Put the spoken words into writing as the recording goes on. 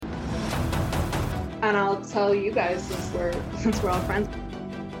And I'll tell you guys since we're all friends.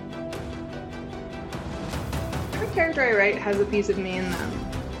 Every character I write has a piece of me in them.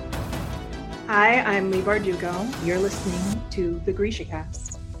 Hi, I'm Leigh Bardugo. You're listening to the Grisha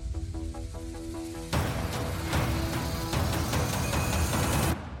Cast.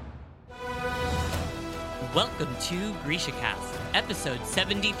 Welcome to Grisha Cast, episode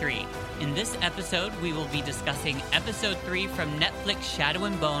 73. In this episode, we will be discussing episode 3 from Netflix Shadow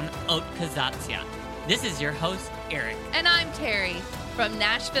and Bone, Haute Kazatsya. This is your host, Eric. And I'm Terry. From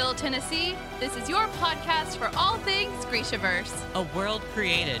Nashville, Tennessee, this is your podcast for all things Grishaverse. A world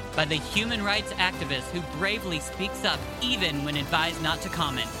created by the human rights activist who bravely speaks up even when advised not to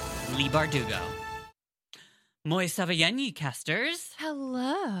comment, Leigh Bardugo. Moi Savayenyi, casters.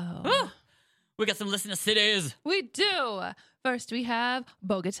 Hello. Woo! We got some listener cities. We do. First, we have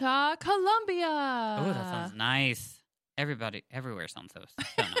Bogota, Colombia. Oh, that sounds nice. Everybody, everywhere sounds so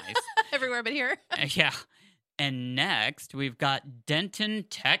nice. Everywhere but here. Yeah. And next, we've got Denton,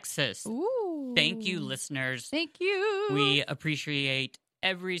 Texas. Ooh. Thank you, listeners. Thank you. We appreciate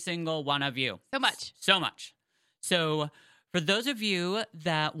every single one of you. So much. So much. So, for those of you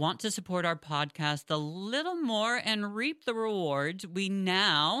that want to support our podcast a little more and reap the rewards, we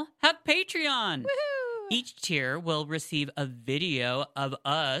now have Patreon. Woohoo! Each tier will receive a video of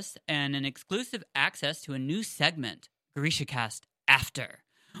us and an exclusive access to a new segment, GrishaCast After,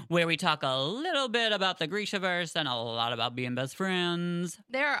 where we talk a little bit about the Grishaverse and a lot about being best friends.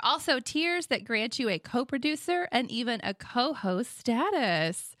 There are also tiers that grant you a co-producer and even a co-host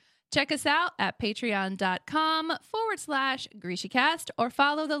status. Check us out at patreon.com/GrishaCast or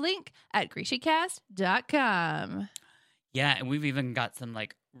follow the link at GrishaCast.com. Yeah, and we've even got some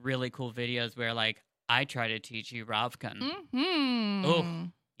like really cool videos where like I try to teach you Ravkan. Mm-hmm. Oh,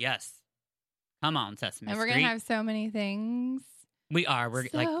 yes. Come on, Sesame And we're Street. going to have so many things. We are. We're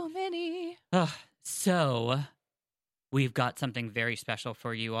so like many. So we've got something very special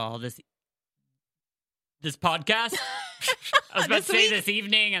for you all this podcast. I was about to say this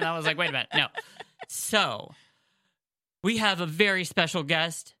evening, and I was like, wait a minute. No. So we have a very special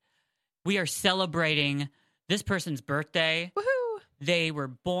guest. We are celebrating this person's birthday. Woohoo! They were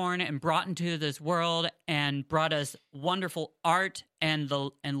born and brought into this world and brought us wonderful art and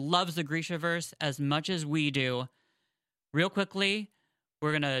loves the Grishaverse as much as we do. Real quickly,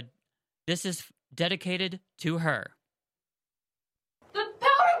 this is dedicated to her. The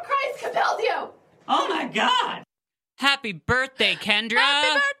power of Christ compels you! Oh my God! Happy birthday, Kendra!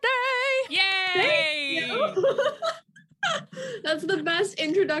 Happy birthday! Yay! That's the best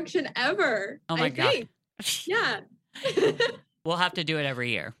introduction ever. Oh my God. think. Yeah. We'll have to do it every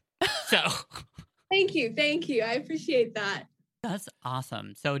year. So Thank you. I appreciate that. that's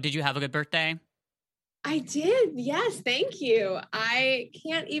awesome. So did you have a good birthday? I did. Yes. Thank you. I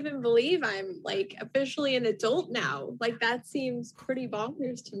can't even believe I'm like officially an adult now. Like that seems pretty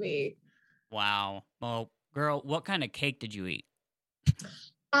bonkers to me. Wow. Well, girl, what kind of cake did you eat?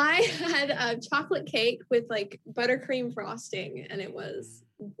 I had a chocolate cake with like buttercream frosting and it was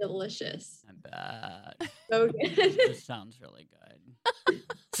delicious. I bet. So good. This sounds really good.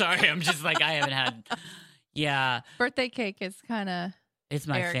 Sorry, I'm just like, I haven't had. Yeah. Birthday cake is kind of It's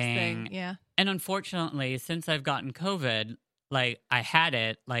my Eric's thing. Yeah. And unfortunately, since I've gotten COVID, like I had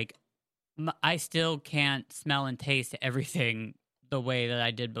it, like I still can't smell and taste everything the way that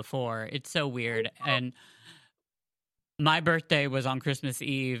I did before. It's so weird. And my birthday was on Christmas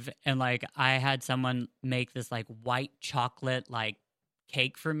Eve, and like I had someone make this like white chocolate like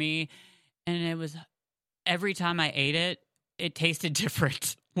cake for me, and it was every time I ate it, it tasted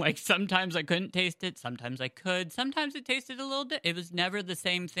different. Like sometimes I couldn't taste it, sometimes I could, sometimes it tasted a little it was never the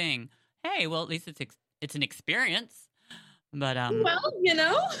same thing. Hey, well at least it's an experience. But well, you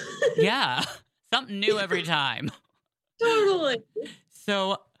know. yeah, something new every time. Totally.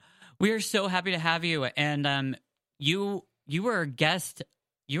 So we are so happy to have you, and you were a guest.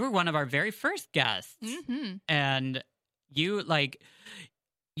 You were one of our very first guests, and you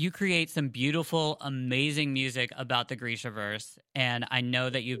create some beautiful, amazing music about the Grishaverse, and I know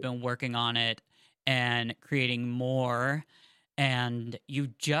that you've been working on it and creating more. And you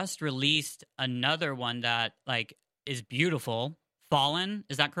just released another one that like is beautiful, Fallen.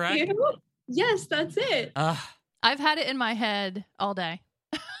 Is that correct? Yes, that's it. I've had it in my head all day.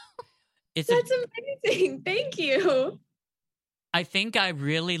 That's amazing. Thank you. I think I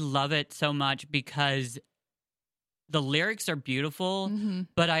really love it so much because the lyrics are beautiful,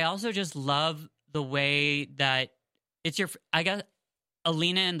 but I also just love the way that it's I guess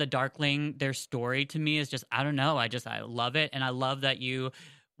Alina and the Darkling, their story to me is just, I don't know. I love it. And I love that you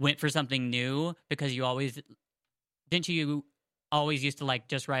went for something new because you always, didn't you always used to like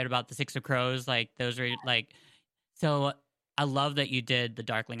just write about the Six of Crows. Like those are like, so I love that you did the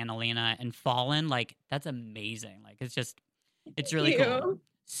Darkling and Alina and Fallen. Like that's amazing. Like it's really cool.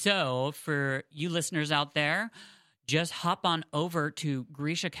 So for you listeners out there, just hop on over to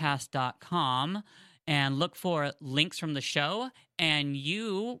GrishaCast.com and look for links from the show, and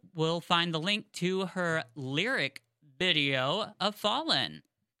you will find the link to her lyric video of Fallen.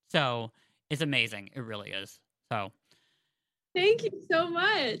 So it's amazing. It really is. So thank you so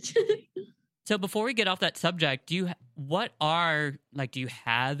much. So before we get off that subject, do you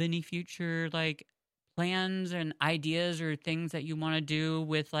have any future like plans and ideas or things that you want to do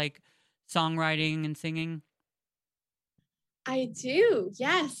with like songwriting and singing? I do.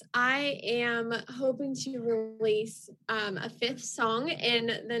 Yes, I am hoping to release a 5th song in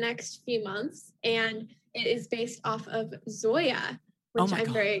the next few months, and it is based off of Zoya, which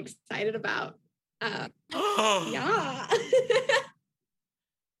I'm very excited about. Yeah.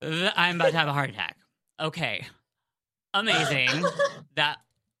 I'm about to have a heart attack. Okay. Amazing. That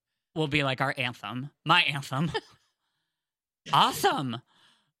will be like our anthem. My anthem. Awesome.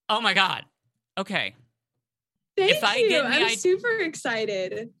 Oh my God. Okay. Thank you. I'm super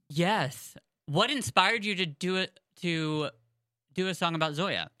excited. Yes. What inspired you to do a song about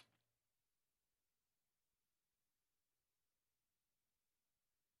Zoya?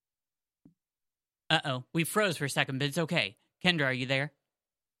 Uh-oh. We froze for a second, but it's okay. Kendra, are you there?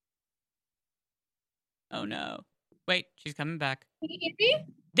 Oh no. Wait, she's coming back. Can you hear me?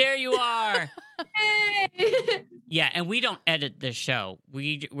 There you are. Hey. Yeah, and we don't edit this show.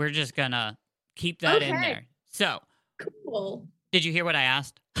 We're just gonna keep that in there. So cool. Did you hear what I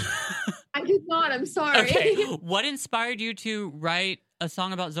asked? I did not. I'm sorry. Okay. What inspired you to write a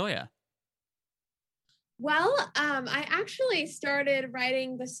song about Zoya? Well, I actually started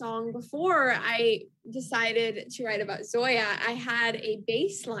writing the song before I decided to write about Zoya. I had a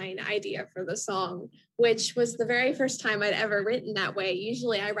bass line idea for the song, which was the very first time I'd ever written that way.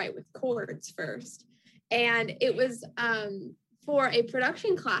 Usually I write with chords first. And it was for a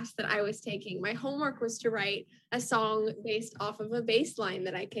production class that I was taking. My homework was to write a song based off of a bass line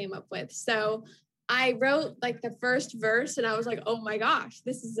that I came up with. So I wrote like the first verse and I was like, oh my gosh,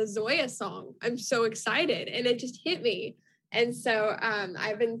 this is a Zoya song. I'm so excited. And it just hit me. And so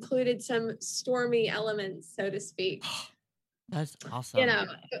I've included some stormy elements, so to speak. That's awesome. You know,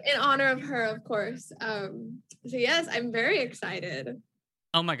 in honor of her, of course. So yes, I'm very excited.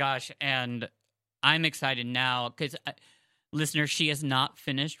 Oh my gosh. And I'm excited now because, listener, she has not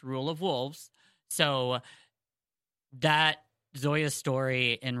finished Rule of Wolves. So that Zoya's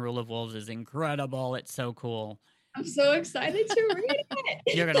story in Rule of Wolves is incredible. It's so cool. I'm so excited to read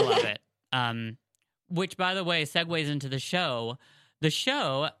it. You're going to love it. Which, by the way, segues into the show. The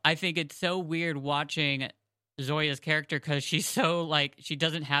show, I think it's so weird watching Zoya's character because she's so, like, she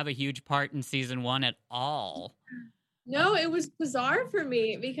doesn't have a huge part in season 1 at all. No, it was bizarre for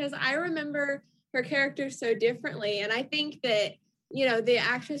me because I remember her character so differently. And I think that, you know, the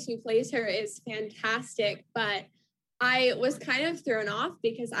actress who plays her is fantastic, but I was kind of thrown off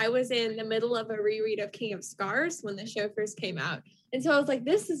because I was in the middle of a reread of King of Scars when the show first came out. And so I was like,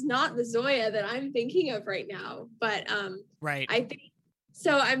 this is not the Zoya that I'm thinking of right now. But right. I think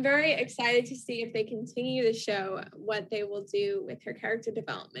so. I'm very excited to see if they continue the show, what they will do with her character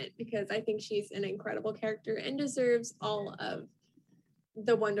development, because I think she's an incredible character and deserves all of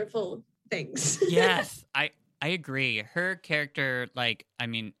the wonderful things. Yes, I agree. Her character, like, I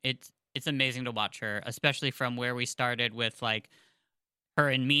mean, it's amazing to watch her, especially from where we started with like her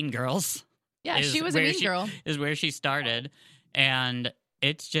in Mean Girls. Yeah, she was a mean girl. Is where she started. And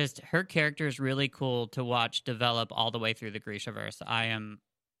it's just, her character is really cool to watch develop all the way through the Grishaverse.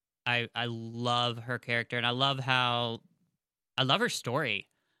 I love her character, and I love her story.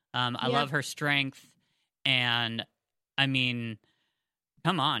 I love her strength. And I mean,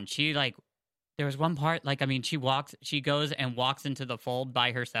 come on, she like, there was one part, like, I mean, she goes and walks into the fold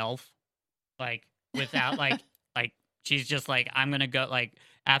by herself. Like without like she's just like, I'm gonna go, like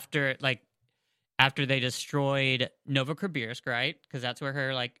after they destroyed Novosibirsk, right? Because that's where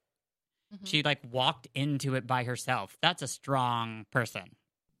her like she like walked into it by herself. That's a strong person.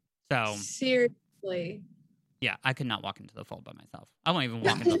 So seriously, yeah, I could not walk into the fold by myself. I won't even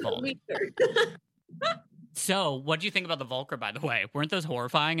walk into the fold. So, what do you think about the Volker, by the way? Weren't those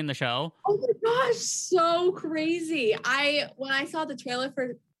horrifying in the show? Oh my gosh, so crazy. When I saw the trailer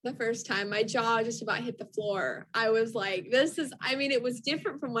the first time. My jaw just about hit the floor. I was like, it was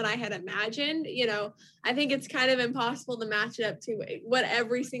different from what I had imagined. I think it's kind of impossible to match it up to what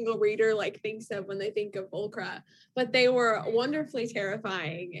every single reader like thinks of when they think of Volcra, but they were wonderfully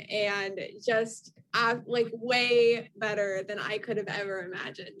terrifying and just like way better than I could have ever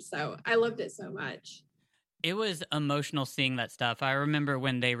imagined. So I loved it so much. It was emotional seeing that stuff. I remember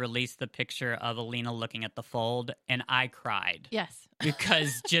when they released the picture of Alina looking at the fold, and I cried. Yes.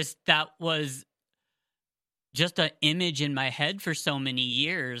 Because just that was just an image in my head for so many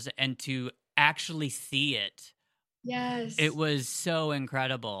years, and to actually see it. Yes. It was so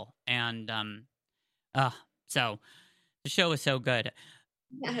incredible. And so the show was so good.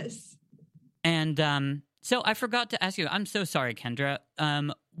 Yes. And so I forgot to ask you, I'm so sorry, Kendra.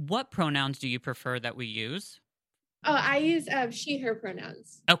 What pronouns do you prefer that we use? Oh, I use she, her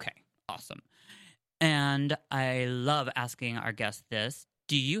pronouns. Okay, awesome. And I love asking our guests this.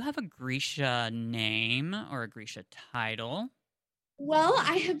 Do you have a Grisha name or a Grisha title? Well,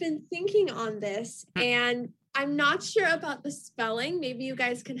 I have been thinking on this, and I'm not sure about the spelling. Maybe you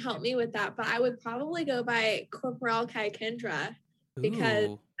guys can help me with that, but I would probably go by Corporal Kai Kendra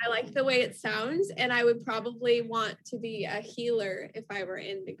because I like the way it sounds, and I would probably want to be a healer if I were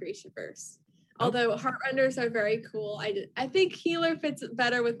in the Grishaverse. Although Heartrenders are very cool, I think healer fits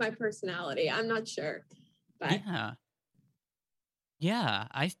better with my personality. I'm not sure, but yeah,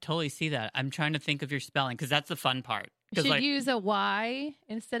 I totally see that. I'm trying to think of your spelling because that's the fun part. You should use a Y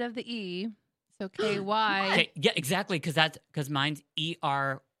instead of the E, so KY. Okay, yeah, exactly, because mine's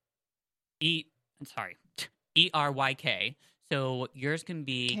ERYK. So yours can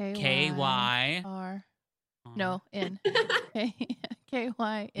be KY. R. No, N.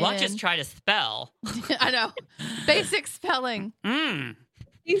 KY. Well, just try to spell. I know. Basic spelling.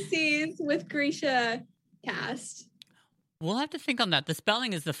 PCs with Grisha cast. We'll have to think on that. The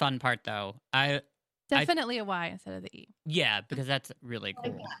spelling is the fun part, though. Definitely a Y instead of the E. Yeah, because that's really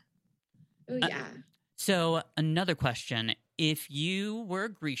cool. Oh, yeah. So another question. If you were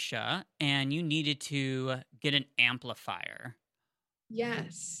Grisha and you needed to get an amplifier,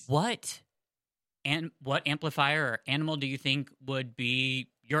 yes. What amplifier or animal do you think would be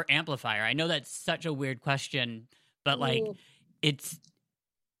your amplifier? I know that's such a weird question, but like it's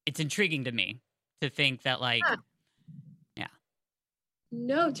intriguing to me to think that like yeah.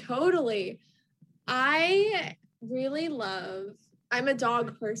 No, totally. I'm a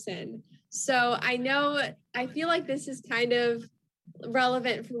dog person. So I feel like this is kind of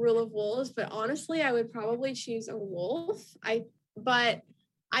relevant for Rule of Wolves, but honestly, I would probably choose a wolf. But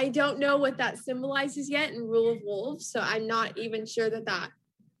I don't know what that symbolizes yet in Rule of Wolves, so I'm not even sure that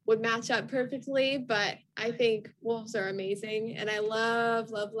would match up perfectly, but I think wolves are amazing, and I love,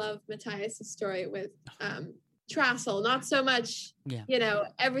 love, love Matthias' story with Trassel. Not so much,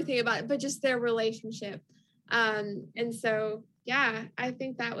 everything about it, but just their relationship. And so, yeah, I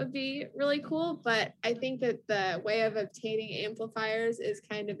think that would be really cool, but I think that the way of obtaining amplifiers is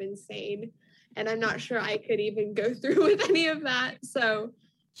kind of insane, and I'm not sure I could even go through with any of that, so...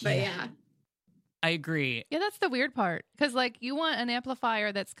 But yeah, I agree. Yeah, that's the weird part because like you want an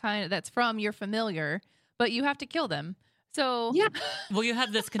amplifier that's from your familiar, but you have to kill them. So yeah, well, you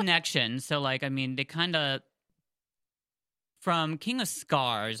have this connection. So like, I mean, they kind of from King of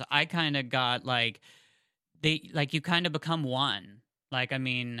Scars. I kind of got like you kind of become one. Like, I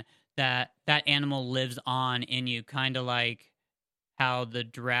mean that animal lives on in you, kind of like how the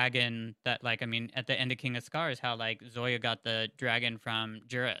dragon that like, I mean, at the end of King of Scars, how like Zoya got the dragon from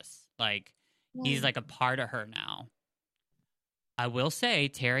Juris. Like he's like a part of her now. I will say,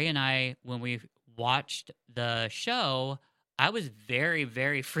 Terry and I, when we watched the show, I was very,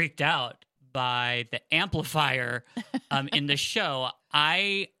 very freaked out by the amplifier in the show.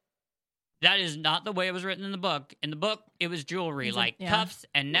 That is not the way it was written in the book. In the book, it was jewelry, cuffs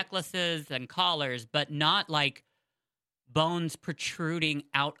and necklaces and collars, but not like bones protruding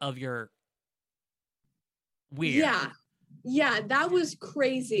out of your weird. Yeah, that was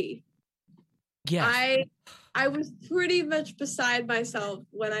crazy. Yeah, I was pretty much beside myself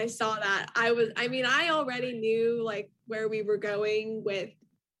when I saw that. I already knew like where we were going with,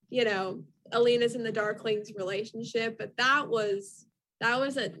 Alina's and the Darklings relationship, but that was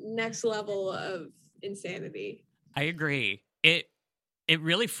a next level of insanity. I agree. It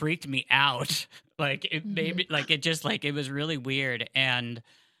really freaked me out. Like it made me like it just like it was really weird, and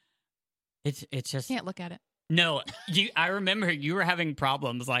it's just can't look at it. No, I remember you were having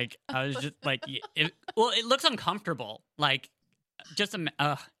problems. Like I was just like, it looks uncomfortable. Like just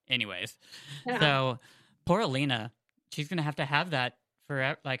anyways. Yeah. So poor Alina, she's gonna have to have that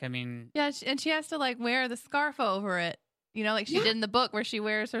forever. Like I mean, yeah, and she has to like wear the scarf over it. You know, like she did in the book where she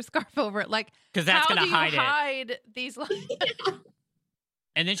wears her scarf over it. Like, because that's how going to do you hide it. hide these lines?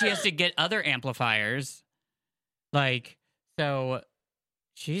 And then she has to get other amplifiers. Like, so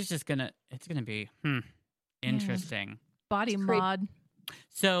she's just going to, it's going to be, interesting. Body mod.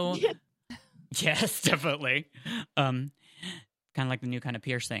 So, yes, definitely. Kind of like the new kind of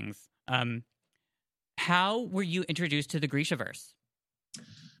piercings. How were you introduced to the Grishaverse?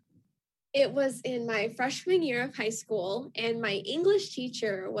 It was in my freshman year of high school, and my English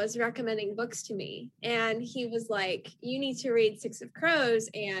teacher was recommending books to me. And he was like, you need to read Six of Crows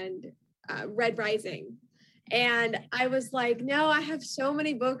and Red Rising. And I was like, no, I have so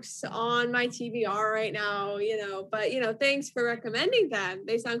many books on my TBR right now, but, thanks for recommending them.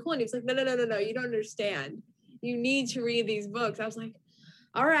 They sound cool. And he was like, no, you don't understand. You need to read these books. I was like,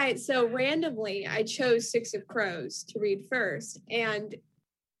 all right. So randomly, I chose Six of Crows to read first. And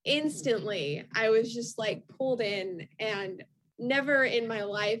instantly I was just like pulled in, and never in my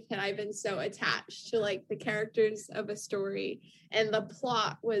life had I been so attached to like the characters of a story, and the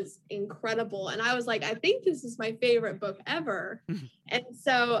plot was incredible. And I was like, I think this is my favorite book ever. And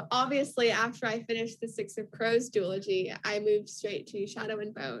so obviously after I finished the Six of Crows duology, I moved straight to Shadow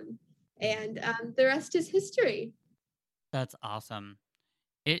and Bone, and the rest is history. That's awesome.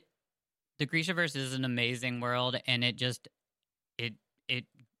 The Grishaverse is an amazing world, and it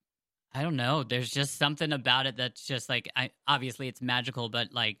I don't know. There's just something about it that's just like, obviously it's magical,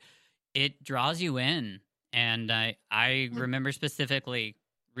 but like it draws you in. And I remember specifically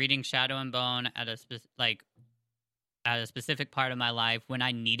reading Shadow and Bone at a specific part of my life when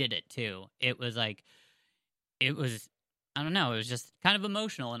I needed it too. I don't know. It was just kind of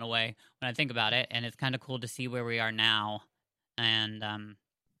emotional in a way when I think about it. And it's kind of cool to see where we are now. And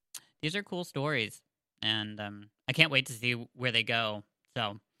these are cool stories. And I can't wait to see where they go.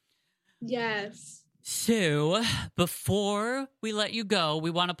 So. Yes. So, before we let you go, we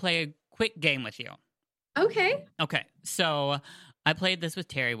want to play a quick game with you. Okay. Okay. So, I played this with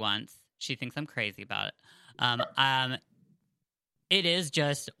Terry once. She thinks I'm crazy about it. It is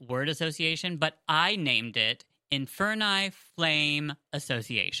just word association, but I named it Inferni Flame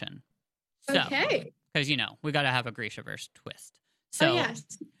Association. So, okay. Because, we got to have a Grishaverse twist. So, yes.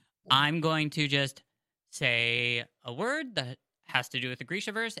 I'm going to just say a word that has to do with the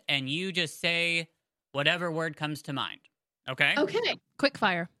Grishaverse, and you just say whatever word comes to mind. Okay? Okay. Quick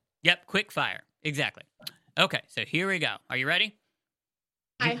fire. Yep, quick fire. Exactly. Okay, so here we go. Are you ready?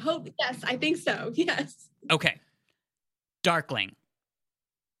 I hope, yes, I think so. Yes. Okay. Darkling.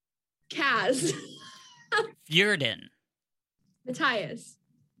 Kaz. Fjordan. Matthias.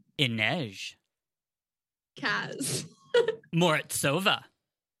 Inej. Kaz. Moritsova.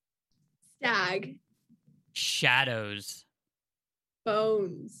 Stag. Shadows.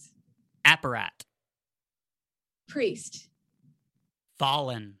 Bones. Apparat. Priest.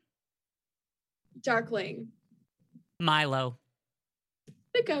 Fallen. Darkling. Milo.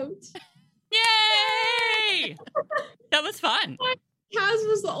 The goat. Yay! That was fun. Kaz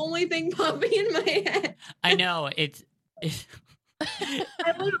was the only thing popping in my head. I know. It's when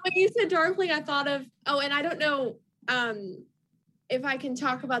you said Darkling, I thought of, and I don't know if I can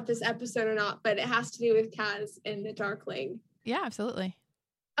talk about this episode or not, but it has to do with Kaz and the Darkling. Yeah, absolutely.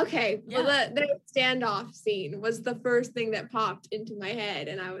 Okay. Yeah. Well, the standoff scene was the first thing that popped into my head.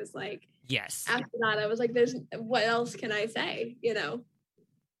 And I was like, yes. After that, I was like, what else can I say?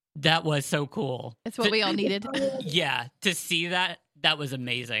 That was so cool. It's what we all needed. Yeah. To see that was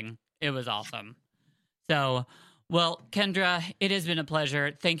amazing. It was awesome. So, well, Kendra, it has been a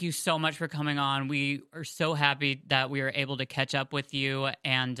pleasure. Thank you so much for coming on. We are so happy that we were able to catch up with you,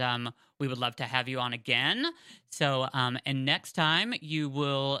 and we would love to have you on again. So, and next time you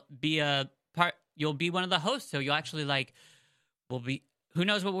will be you'll be one of the hosts. So you'll actually who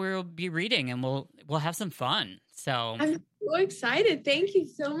knows what we'll be reading, and we'll have some fun. So I'm so excited. Thank you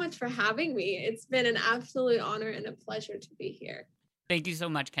so much for having me. It's been an absolute honor and a pleasure to be here. Thank you so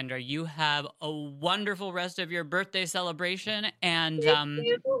much, Kendra. You have a wonderful rest of your birthday celebration. And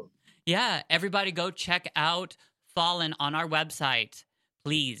yeah, everybody go check out Fallen on our website,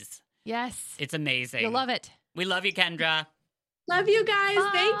 please. Yes. It's amazing. You'll love it. We love you, Kendra. Love you guys. Bye.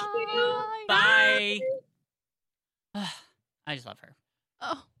 Thank you. Bye. I just love her.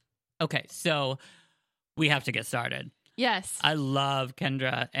 Oh. Okay, so we have to get started. Yes. I love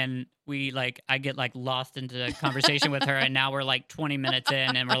Kendra, and I get lost into the conversation with her, and now we're 20 minutes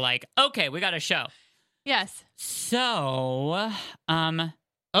in, and we're okay, we got a show. Yes. So,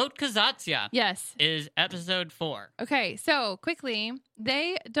 Haute Kazatsya. Yes. Is episode 4. Okay, so quickly,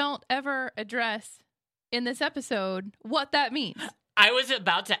 they don't ever address in this episode what that means. I was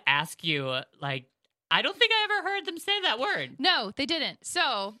about to ask you, I don't think I ever heard them say that word. No, they didn't.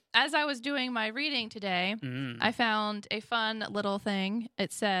 So, as I was doing my reading today, I found a fun little thing.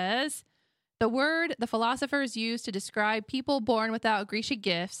 It says, the word the philosophers used to describe people born without Grecian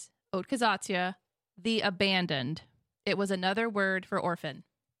gifts, otkazatia, the abandoned. It was another word for orphan.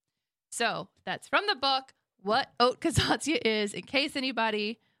 So, that's from the book, what otkazatia is, in case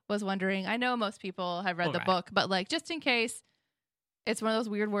anybody was wondering. I know most people have read the book, but like just in case, it's one of those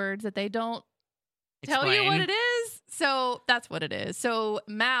weird words that they don't tell you what it is. So that's what it is. So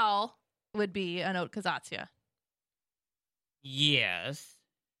Mal would be an otkazatia. Yes.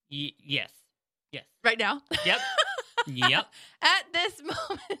 Yes. Right now? Yep. Yep. At this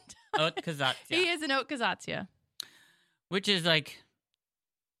moment. Otkazatia. He is an otkazatia. Which is like,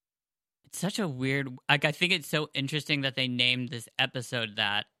 it's such a weird, like, I think it's so interesting that they named this episode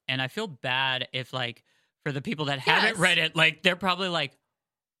that. And I feel bad if, like, for the people that haven't read it, like, they're probably like,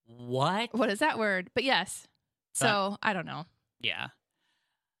 what? What is that word? But yes. So, I don't know. Yeah.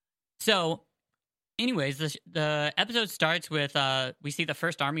 So, anyways, the episode starts with, we see the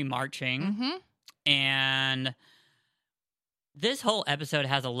First Army marching. Mm-hmm. And this whole episode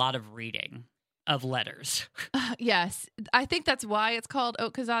has a lot of reading of letters. Yes. I think that's why it's called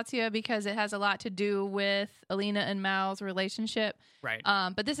otkazatia, because it has a lot to do with Alina and Mal's relationship. Right.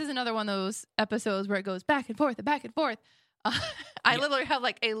 But this is another one of those episodes where it goes back and forth and back and forth. I literally have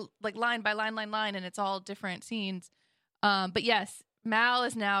like a line by line, and it's all different scenes. But yes, Mal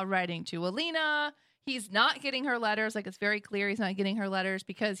is now writing to Alina. He's not getting her letters. Like, it's very clear he's not getting her letters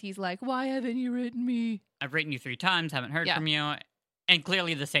because he's like, why haven't you written me? I've written you 3 times, haven't heard from you. And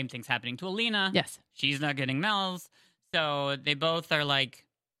clearly the same thing's happening to Alina. Yes. She's not getting Mel's. So they both are like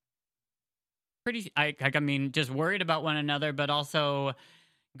pretty, I mean, just worried about one another, but also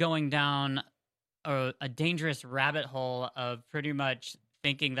going down a dangerous rabbit hole of pretty much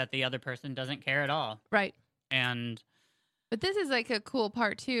thinking that the other person doesn't care at all. Right. But this is like a cool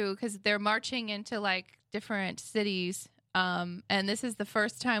part too, because they're marching into like different cities. And this is the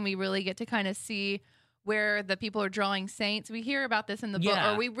first time we really get to kind of see where the people are drawing saints. We hear about this in the book,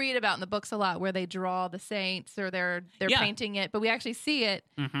 or we read about in the books a lot, where they draw the saints or they're painting it, but we actually see it.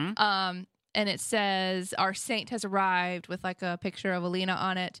 Mm-hmm. And it says, our saint has arrived, with like a picture of Alina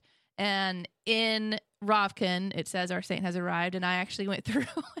on it. And in Ravkan, it says our saint has arrived. And I actually went through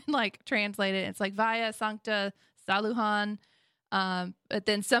and like translated it. It's like Via Sancta Saluhan. But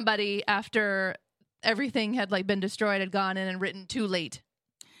then somebody, after everything had like been destroyed, had gone in and written too late.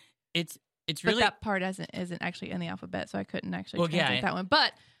 It's really, but that part isn't actually in the alphabet, so I couldn't actually translate that one.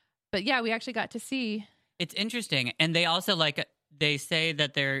 But yeah, we actually got to see. It's interesting, and they also they say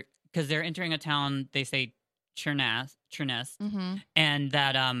that because they're entering a town. They say Chernest, mm-hmm. and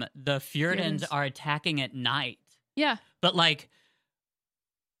that the Fjordans are attacking at night. Yeah, but like,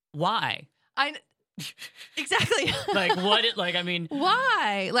 why? Exactly. Like what? I mean,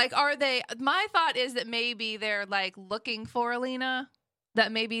 why? Like, are they? My thought is that maybe they're like looking for Alina.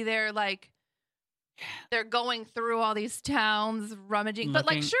 That maybe they're going through all these towns rummaging, but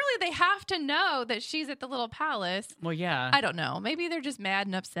like surely they have to know that she's at the little palace. Well, yeah. I don't know. Maybe they're just mad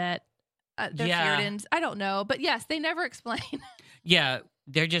and upset. They're Fjordans. I don't know. But yes, they never explain. Yeah,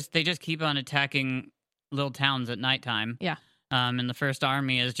 they just keep on attacking little towns at nighttime. Yeah. And the First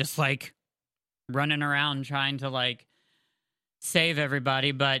Army is just like running around trying to like save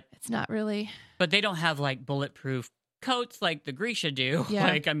everybody, but it's not really. But they don't have like bulletproof coats like the Grisha do. Yeah.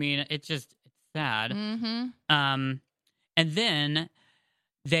 Like, I mean, it's sad. Mm-hmm. And then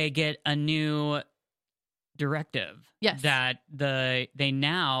they get a new directive. Yes. That they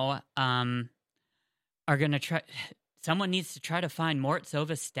now are going to try. Someone needs to try to find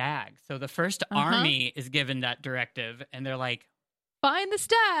Mortsova's stag. So the First Army is given that directive, and they're like, find the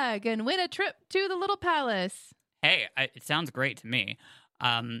stag and win a trip to the little palace. Hey, it sounds great to me.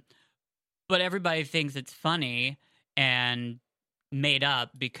 But everybody thinks it's funny and made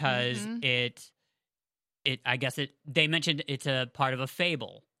up because they mentioned it's a part of a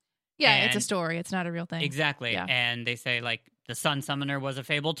fable. Yeah, it's a story. It's not a real thing. Exactly. Yeah. And they say like the Sun Summoner was a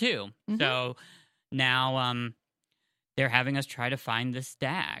fable too. Mm-hmm. So now they're having us try to find the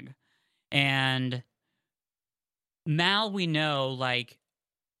stag. And Mal, we know, like,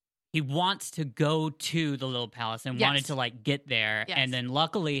 he wants to go to the little palace and wanted to like get there. Yes. And then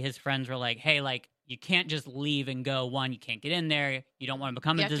luckily his friends were like, hey, like, you can't just leave and go. One, you can't get in there. You don't want to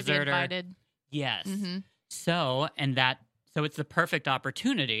become a deserter. You have to be invited. Yes. Mm-hmm. So it's the perfect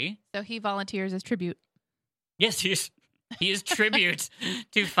opportunity. So he volunteers as tribute. Yes, he is tribute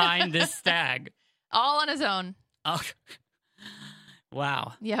to find this stag. All on his own. Oh,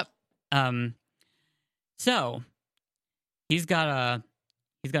 wow. Yep. So he's got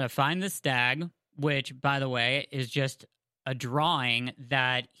to find the stag, which, by the way, is just a drawing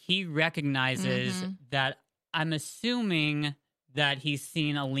that he recognizes that I'm assuming that he's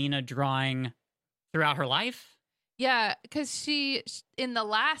seen Alina drawing throughout her life. Yeah, because she, in the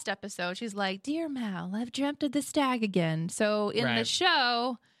last episode, she's like, "Dear Mal, I've dreamt of the stag again." So in the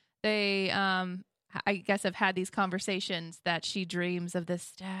show, they, I guess, have had these conversations that she dreams of this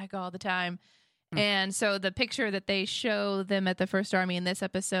stag all the time. And so the picture that they show them at the First Army in this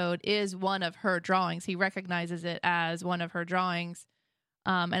episode is one of her drawings. He recognizes it as one of her drawings.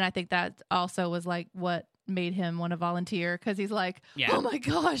 And I think that also was like what made him want to volunteer, because he's like, "Oh my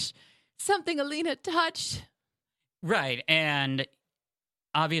gosh, something Alina touched." Right. And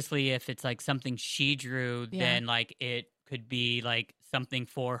obviously if it's like something she drew, then like it could be like something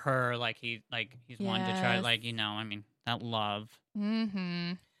for her. Like he's wanting to try, like, I mean, that love.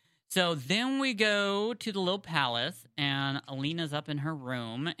 Mm-hmm. So then we go to the little palace, and Alina's up in her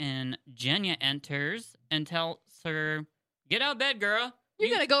room, and Genya enters and tells her, "Get out of bed, girl.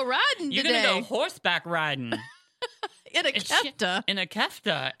 You're going to go riding You're today. going to go horseback riding." In a kefta. In a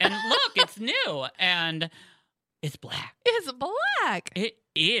kefta. And look, it's new. And it's black. It's black. It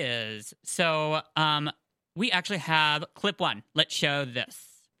is. So we actually have clip 1. Let's show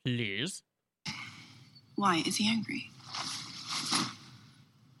this, please. Why? Is he angry?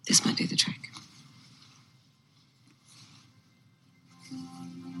 This might do the trick.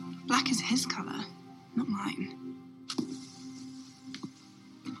 Black is his colour, not mine.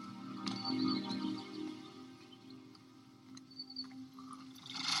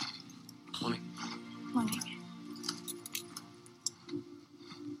 Morning. Morning.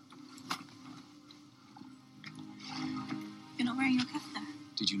 You're not wearing your kefta.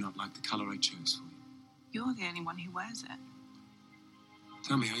 Did you not like the colour I chose for you? You're the only one who wears it.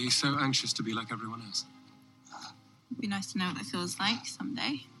 Tell me, are you so anxious to be like everyone else? It'd be nice to know what that feels like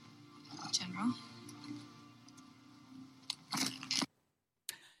someday, General.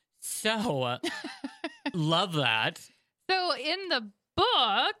 So, love that. So in the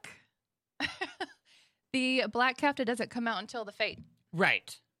book, the black kefta doesn't come out until the fate.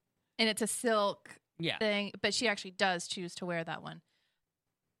 Right. And it's a silk Yeah. thing, but she actually does choose to wear that one.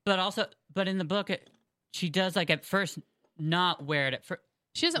 But in the book, she does, like, at first not wear it at first.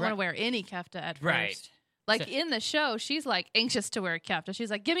 She doesn't want to wear any kefta at first. Right. Like, in the show, she's, like, anxious to wear a kefta. She's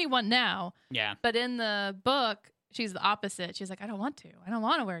like, "Give me one now." Yeah. But in the book, she's the opposite. She's like, "I don't want to. I don't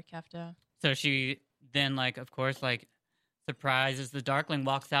want to wear a kefta." So she then, like, of course, like, surprises the Darkling,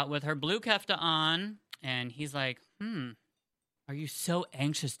 walks out with her blue kefta on, and he's like, are you so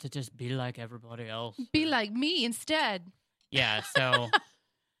anxious to just be like everybody else? Be like me instead. Yeah, so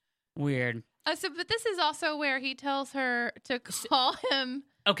weird. But this is also where he tells her to call him.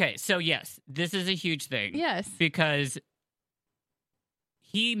 Okay, so yes, this is a huge thing. Yes. Because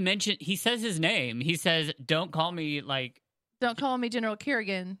he says his name. He says, "Don't call me like..." Don't call me General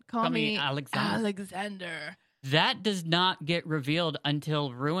Kerrigan. Call me Alexander. That does not get revealed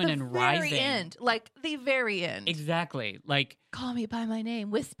until Ruin and Rising. The very end. Like, the very end. Exactly. Like, call me by my name.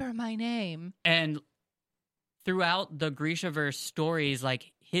 Whisper my name. And throughout the Grishaverse stories,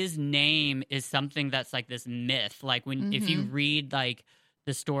 like, his name is something that's like this myth. Like, when if you read like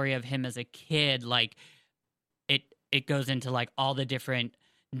the story of him as a kid, like it goes into like all the different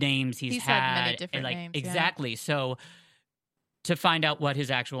names he's had many different and, like, names. exactly. Yeah. So to find out what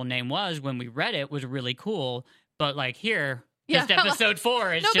his actual name was when we read it was really cool. But like here, just episode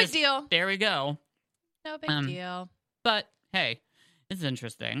 4, it's no just big deal. There we go. No big deal. But hey, it's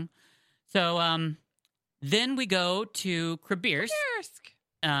interesting. So then we go to Krabirsk.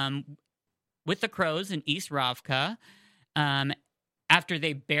 With the crows in East Ravka, after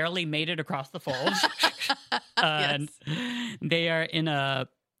they barely made it across the fold. Yes. They are in a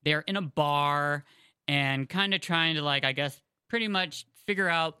bar and kind of trying to, like, I guess, pretty much figure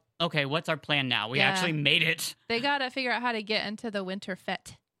out, okay, what's our plan now? We actually made it. They got to figure out how to get into the winter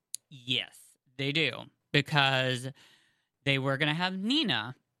fete. Yes, they do. Because they were going to have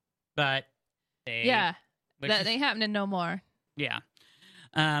Nina, but they... Yeah, that ain't happening no more. Yeah.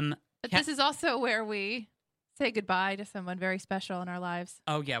 But this is also where we say goodbye to someone very special in our lives.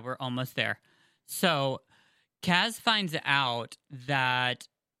 Oh, yeah, we're almost there. So Kaz finds out that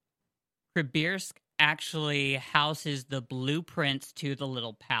Krabirsk actually houses the blueprints to the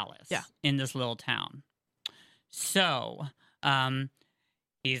little palace in this little town. So that's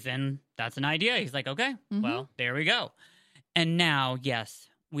an idea. He's like, okay, well, there we go. And now, yes,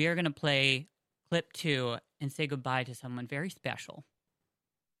 we are going to play clip 2 and say goodbye to someone very special.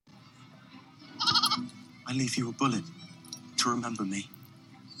 I leave you a bullet to remember me.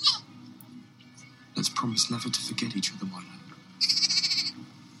 Let's promise never to forget each other, Milo.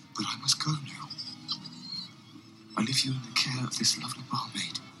 But I must go now. I leave you in the care of this lovely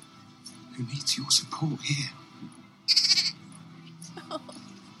barmaid who needs your support here.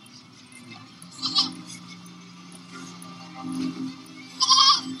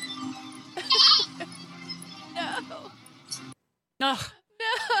 No. Ugh.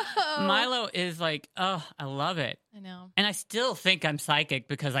 No. Milo is like, oh, I love it. I know. And I still think I'm psychic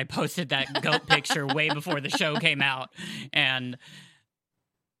because I posted that goat picture way before the show came out. And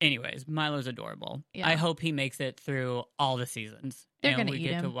anyways, Milo's adorable. Yeah. I hope he makes it through all the seasons. They're and gonna we eat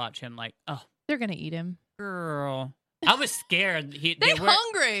get him. to watch him like, oh, They're going to eat him. girl. I was scared. They're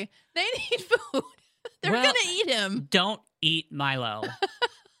hungry. They need food. They're Well, going to eat him. Don't eat Milo.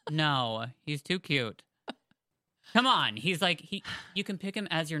 No, he's too cute. Come on. He's like, you can pick him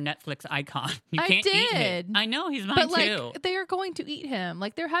as your Netflix icon. You I can't eat him. did. I know, he's mine But too. like, they are going to eat him.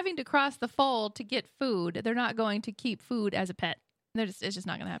 Like, they're having to cross the fold to get food. They're not going to keep food as a pet. It's just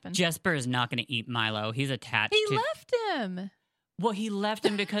not going to happen. Jesper is not going to eat Milo. He's attached He to... left him. Well, he left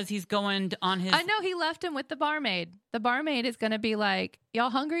him because he's going on his... I know he left him with the barmaid. The barmaid is going to be like, y'all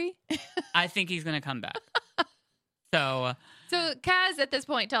hungry? I think he's going to come back. So Kaz at this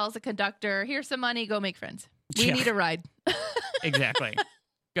point tells the conductor, here's some money, go make friends. We Yeah. need a ride. exactly.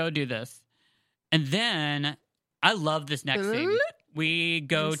 Go do this. And then I love this next thing. We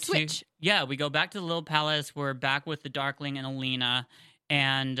go Switch. we go back to the little palace. We're back with the Darkling and Alina.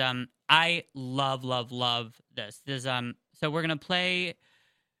 And I love this. So we're going to play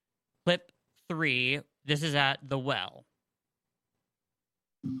clip 3. This is at the well.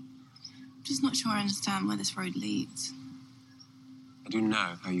 I'm just not sure I understand where this road leads. I do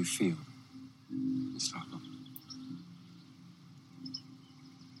know how you feel, Miss Farquhar.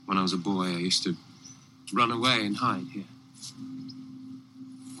 When I was a boy, I used to run away and hide here.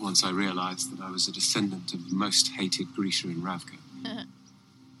 Once I realized that I was a descendant of the most hated Grisha in Ravka. I'd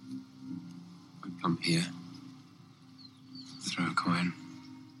come here, throw a coin,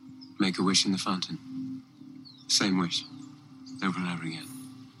 make a wish in the fountain. The same wish, over and over again.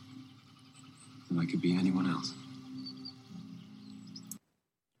 And I could be anyone else.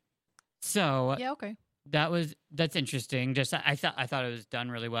 So Yeah, okay. that's interesting. Just I thought it was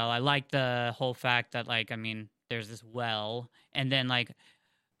done really well. I like the whole fact that there's this well, and then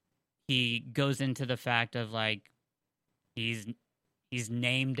he goes into the fact of he's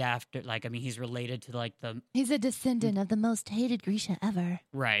named after he's related to the He's a descendant of the most hated Grisha ever.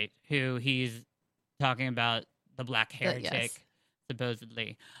 right, who he's talking about, the Black Heretic. yes.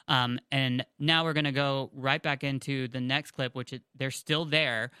 Supposedly. And now we're going to go right back into the next clip, which they're still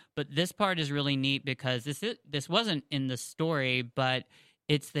there. But this part is really neat because this wasn't in the story, but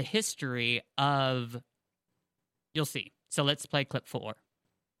it's the history of... You'll see. So let's play clip 4.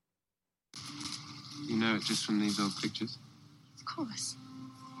 You know it just from these old pictures? Of course.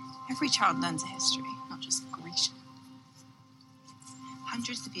 Every child learns a history, not just Grisha.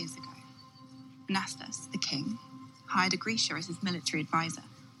 Hundreds of years ago, Anastas, the king, hired a Grisha as his military advisor.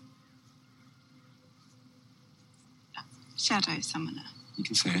 Shadow Summoner. You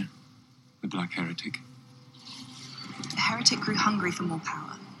can say it. The Black Heretic. The heretic grew hungry for more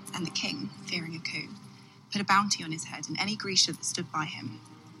power, and the king, fearing a coup, put a bounty on his head and any Grisha that stood by him.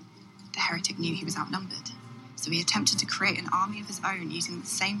 The heretic knew he was outnumbered, so he attempted to create an army of his own using the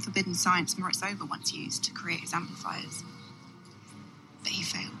same forbidden science Morozova once used to create his amplifiers. But he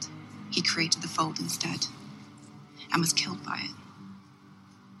failed. He created the Fold instead, and was killed by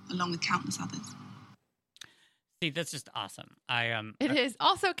it, along with countless others. See, that's just awesome. It is.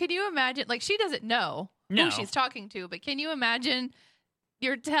 Also, can you imagine, she doesn't know No. who she's talking to, but can you imagine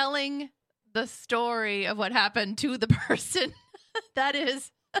you're telling the story of what happened to the person that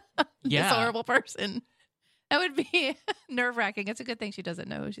is this horrible person? That would be nerve-wracking. It's a good thing she doesn't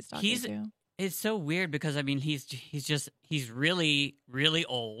know who she's talking to. It's so weird because, he's really, really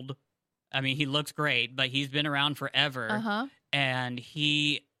old. He looks great, but he's been around forever. Uh-huh. And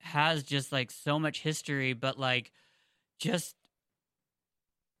he has just so much history, but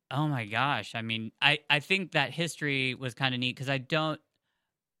oh my gosh. I think that history was kind of neat because I don't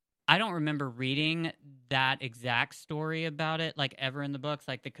remember reading that exact story about it ever in the books,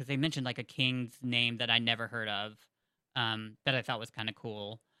 because they mentioned a king's name that I never heard of, that I thought was kind of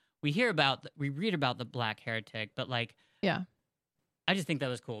cool. We read about the Black Heretic, but Yeah. I just think that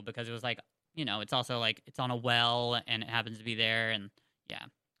was cool because it was it's also it's on a well and it happens to be there, and yeah,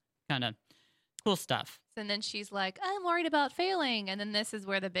 kind of cool stuff. And then she's like, I'm worried about failing. And then this is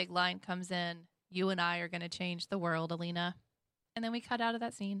where the big line comes in. You and I are going to change the world, Alina. And then we cut out of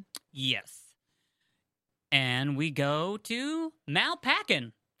that scene. Yes. And we go to Mal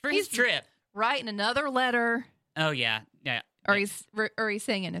packing for his trip. Writing another letter. Oh, yeah. Yeah. Or he's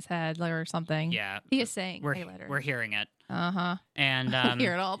saying in his head or something. Yeah. He is saying We're, "hey" later. we're hearing it. Uh-huh. And I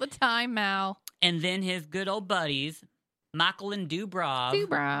hear it all the time, Mal. and then his good old buddies, Michael and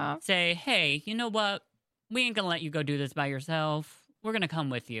Dubrov, say, hey, you know what? We ain't going to let you go do this by yourself. We're going to come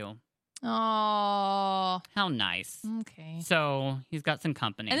with you. Oh. How nice. Okay. So he's got some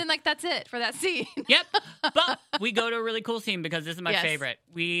company. And then, like, that's it for that scene. Yep. But we go to a really cool scene because this is my Yes. favorite.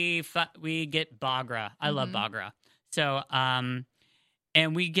 We get Baghra. I love Baghra. So, and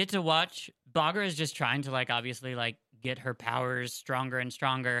we get to watch. Baghra is just trying to, like, obviously, like, get her powers stronger and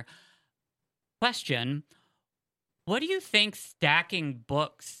stronger. Question: what do you think stacking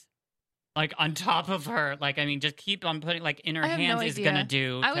books, like, on top of her, like, I mean, just keep on putting, like, in her I have hands no is idea. gonna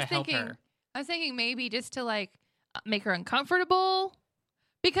do I to was help thinking, her? I was thinking maybe just to like make her uncomfortable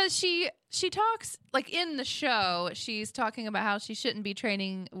because she talks like in the show. She's talking about how she shouldn't be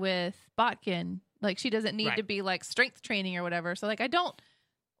training with Botkin. Like she doesn't need to be like strength training or whatever. So like I don't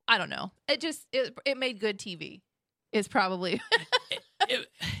know. It made good TV. Is probably it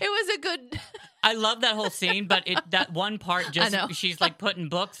was a good. I love that whole scene, but that one part just she's like putting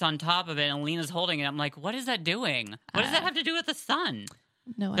books on top of it, and Lena's holding it. I'm like, what is that doing? What does that have to do with the sun?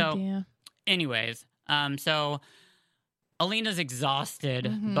 No idea. Anyways, so Alina's exhausted.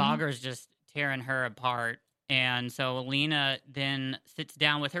 Baghra's just tearing her apart, and so Alina then sits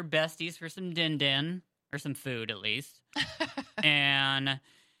down with her besties for some din or some food at least, and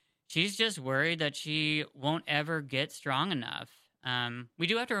she's just worried that she won't ever get strong enough. We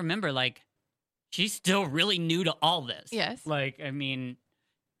do have to remember, like, she's still really new to all this. Yes. Like, I mean...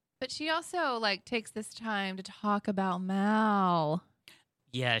 But she also, like, takes this time to talk about Mal.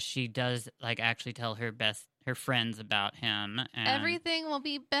 Yeah, she does, like, actually tell her friends about him. And... everything will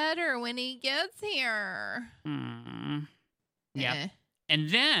be better when he gets here. Yeah. And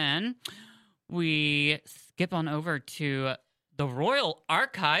then we skip on over to... the Royal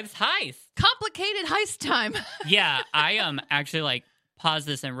Archives heist. Complicated heist time. Yeah, I actually like paused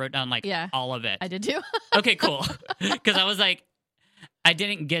this and wrote down like all of it. I did too. Okay, cool. Because I was like, I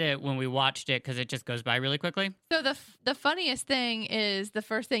didn't get it when we watched it because it just goes by really quickly. So the funniest thing is the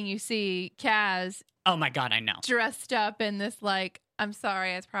first thing you see Kaz. Oh my God, I know. Dressed up in this like, I'm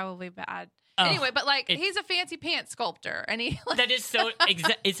sorry, it's probably bad. Anyway, but like he's a fancy pants sculptor, and he like, that is so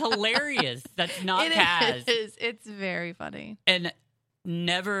it's hilarious. That's not Kaz. It's very funny. And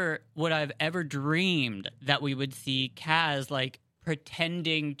never would I've ever dreamed that we would see Kaz like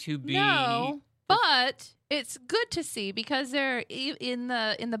pretending to be. No, but it's good to see because they're in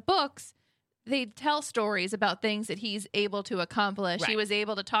the books. They tell stories about things that he's able to accomplish. Right. He was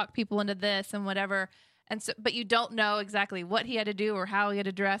able to talk people into this and whatever. And so, but you don't know exactly what he had to do or how he had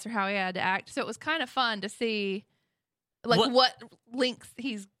to dress or how he had to act. So it was kind of fun to see, like, what lengths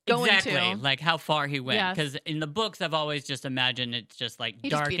he's going to. Like how far he went. Because in the books, I've always just imagined it's just like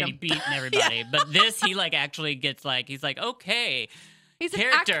dark and he beating everybody. But this, he like actually gets like, he's like, okay. He's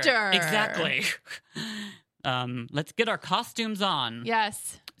character. An actor. Exactly. Let's get our costumes on.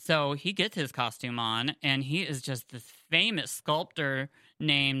 Yes. So he gets his costume on, and he is just this famous sculptor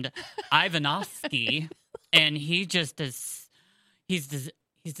named Ivanovsky. And he just is, he's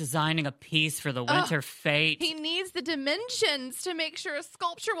designing a piece for the Winter Fate. He needs the dimensions to make sure a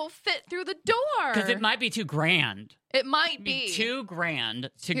sculpture will fit through the door. Because it might be too grand. It might be. Too grand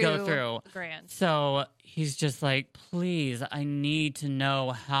to go through. So he's just like, please, I need to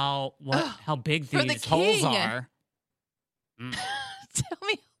know how big these holes are. Tell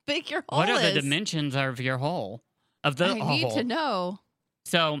me how big your hole is. What are the dimensions of your hole? I need to know.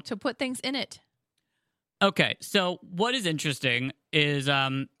 So to put things in it. Okay, so what is interesting is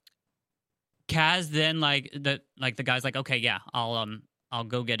Kaz then the guy's like, okay, yeah, I'll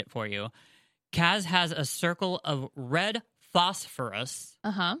go get it for you. Kaz has a circle of red phosphorus.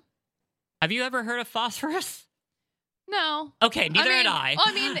 Uh-huh. Have you ever heard of phosphorus? No. Okay, neither had I.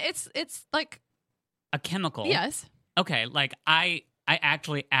 I mean, it's like a chemical. Yes. Okay, like I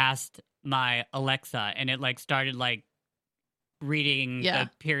actually asked my Alexa, and it like started like reading the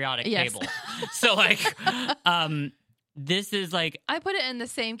periodic table. So like this is like, I put it in the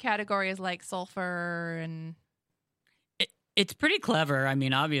same category as like sulfur, and it's pretty clever. I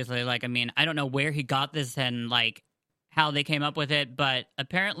mean, obviously, like, I mean, I don't know where he got this and like how they came up with it, but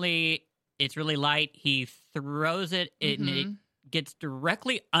apparently it's really light. He throws it and it gets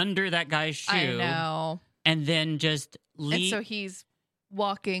directly under that guy's shoe. I know. And then just and so he's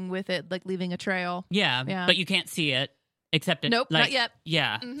walking with it, like leaving a trail. Yeah. But you can't see it. Except nope, not yet.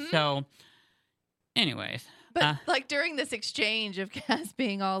 Yeah. So, anyways. But like during this exchange of Kaz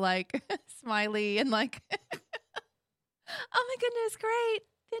being all like smiley and like, oh my goodness, great,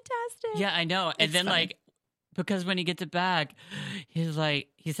 fantastic. Yeah, I know. And then funny. Like because when he gets it back, he's like,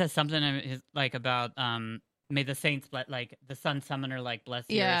 he says something like about may the saints like the sun summoner like bless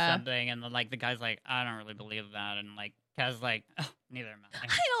you or something, and then like the guy's like, I don't really believe that, and like Kaz's like, oh, neither am I.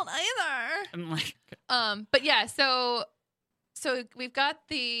 I don't either. I'm like, but yeah, so we've got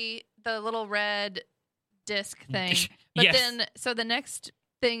the little red disc thing, but then so the next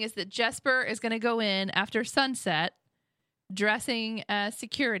thing is that Jesper is going to go in after sunset, dressing as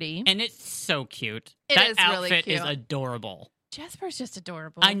security, and it's so cute. That outfit really cute. Is adorable. Jesper's just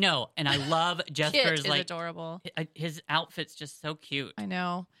adorable. I know, and I love Jesper's Kit is adorable. His outfit's just so cute. I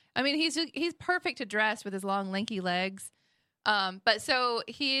know. I mean, he's perfect to dress with his long, lanky legs. But so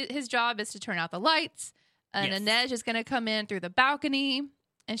his job is to turn out the lights, and Inej is going to come in through the balcony,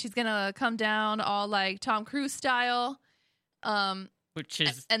 and she's going to come down all like Tom Cruise style, which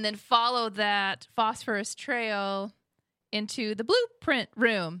is and then follow that phosphorus trail into the blueprint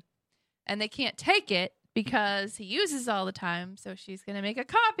room, and they can't take it because he uses all the time. So she's going to make a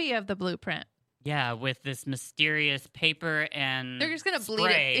copy of the blueprint. Yeah, with this mysterious paper and they're just going to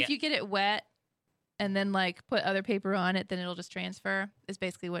bleed it. If you get it wet and then like put other paper on it, then it'll just transfer, is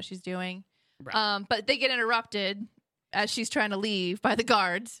basically what she's doing. Right. But they get interrupted as she's trying to leave by the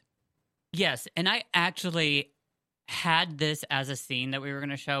guards. Yes, and I actually had this as a scene that we were going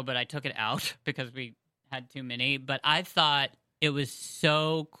to show, but I took it out because we had too many. But I thought it was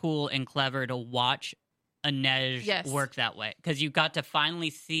so cool and clever to watch Inej work that way, because you got to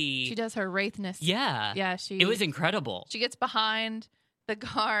finally see she does her wraithness. Yeah, it was incredible. She gets behind the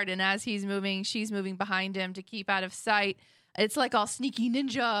guard, and as he's moving, she's moving behind him to keep out of sight. It's like all sneaky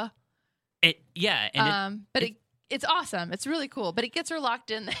ninja. It's awesome. It's really cool, but it gets her locked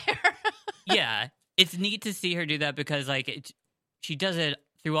in there. Yeah, it's neat to see her do that because like she does it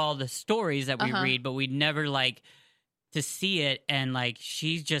through all the stories that we read, but we never like to see it, and like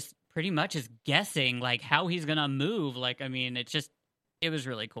she's just pretty much is guessing like how he's gonna move. Like, I mean, it was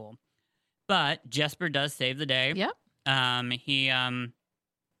really cool. But Jesper does save the day. Yep. He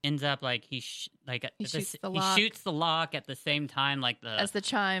ends up like he shoots the lock at the same time, like as the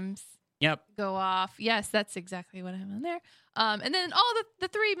chimes. Yep. Go off. Yes, that's exactly what happened there. And then all the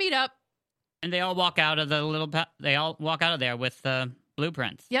three meet up, and they all walk out of they all walk out of there with the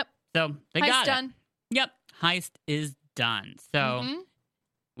blueprints. Yep. So they Heist got done. It. Yep. Heist is done. So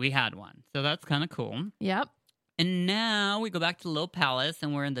we had one. So that's kind of cool. Yep. And now we go back to the little palace,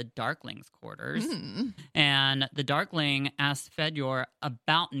 and we're in the Darkling's quarters. And the Darkling asks Fedor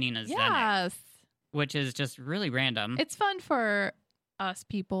about Nina Zenik, which is just really random. It's fun for us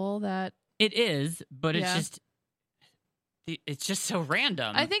people that it is, but it's just so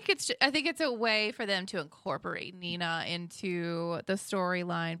random. I think it's a way for them to incorporate Nina into the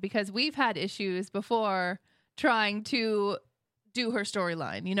storyline, because we've had issues before trying to do her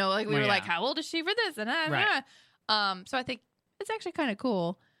storyline. You know, like we were like, how old is she for this? And so I think it's actually kind of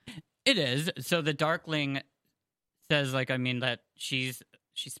cool. It is. So the Darkling says, like, I mean, that she's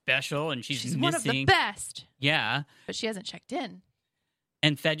special and she's missing. One of the best. Yeah, but she hasn't checked in.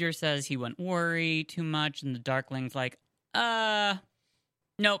 And Fedor says he wouldn't worry too much, and the Darkling's like, nope,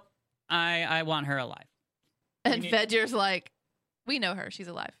 I want her alive. And Fedor's like, we know her, she's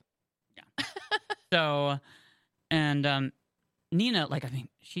alive. Yeah. So, and Nina, like, I mean,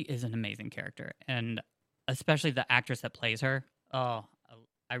 she is an amazing character, and especially the actress that plays her. Oh,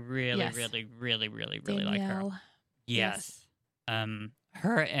 I really, really, really, really, really like her. Yes.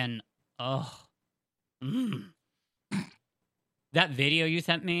 Her and that video you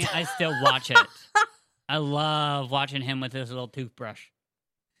sent me, I still watch it. I love watching him with his little toothbrush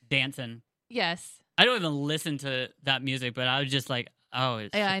dancing. Yes. I don't even listen to that music, but I was just like, oh.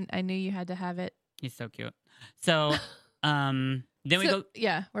 I knew you had to have it. He's so cute. So, then we go.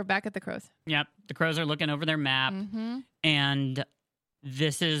 Yeah, we're back at the crows. Yep. The crows are looking over their map. And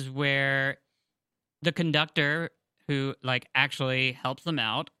this is where the conductor who like actually helps them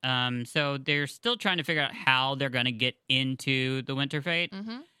out. So they're still trying to figure out how they're going to get into the Winter Fate.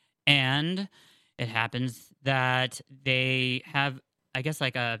 And it happens that they have, I guess,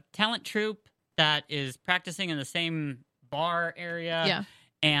 like a talent troupe that is practicing in the same bar area. Yeah.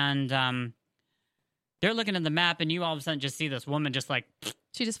 And they're looking at the map, and you all of a sudden just see this woman just like...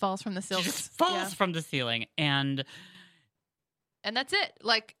 She just falls from the ceiling. She just falls from the ceiling. And that's it.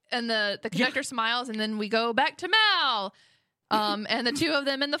 Like, and the conductor smiles, and then we go back to Mal. And the two of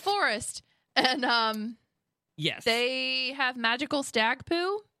them in the forest. And yes, they have magical stag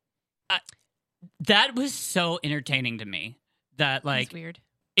poo. That was so entertaining to me. That like that's weird.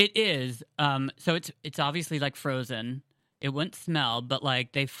 It is. So it's obviously like frozen. It wouldn't smell, but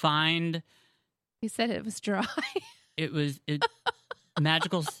like they find. He said it was dry. It was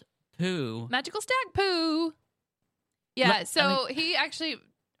magical poo. Magical stag poo. Yeah, so he actually,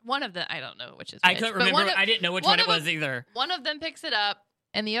 one of them, I don't know which is which. I couldn't remember. I didn't know which one it was either. One of them picks it up,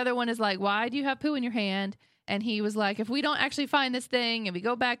 and the other one is like, why do you have poo in your hand? And he was like, if we don't actually find this thing and we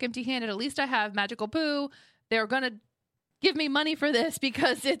go back empty-handed, at least I have magical poo. They're going to give me money for this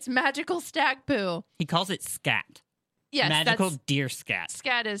because it's magical stag poo. He calls it scat. Yes. Magical deer scat.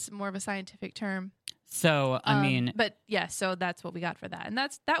 Scat is more of a scientific term. So, I mean... But, yeah, so that's what we got for that. And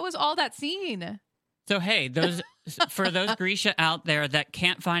that was all that scene. So, hey, for those Grisha out there that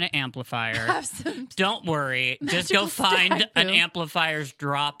can't find an amplifier, don't worry. Just go find an amplifier's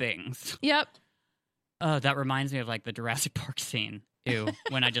droppings. Yep. Oh, that reminds me of like the Jurassic Park scene. Ew,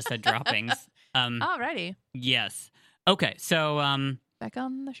 when I just said droppings. Alrighty. Yes. Okay, so back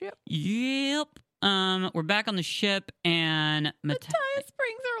on the ship. Yep. We're back on the ship, and Matthias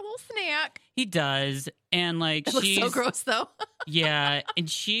brings her a little snack. He does, and like it looks so gross though. Yeah, and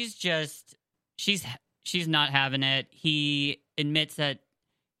she's not having it. He admits that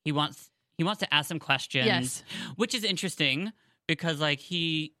he wants to ask some questions. Yes, which is interesting because like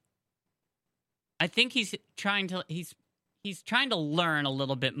I think he's trying to learn a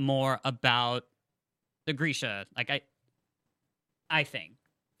little bit more about the Grisha. Like I think.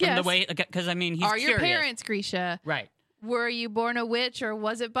 From the way, because I mean, he's Are curious. Your parents Grisha? Right. Were you born a witch or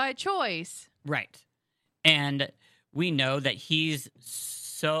was it by choice? Right. And we know that he's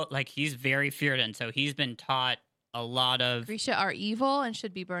very Fjerdan, so he's been taught a lot of... Grisha are evil and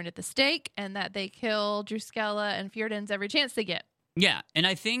should be burned at the stake, and that they kill Druskella and Fjerdans every chance they get. Yeah, and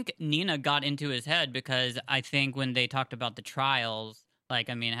I think Nina got into his head because I think when they talked about the trials,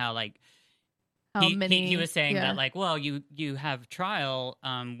 like, I mean, how, like... He was saying that, like, well, you have trial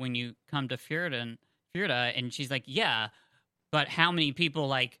when you come to Fjorda, and she's like, yeah, but how many people,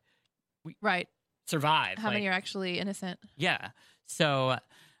 like, survive? How many are actually innocent? Yeah. So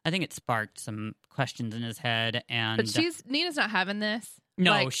I think it sparked some questions in his head. But Nina's not having this.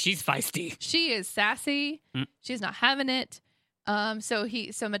 No, like, she's feisty. She is sassy. She's not having it.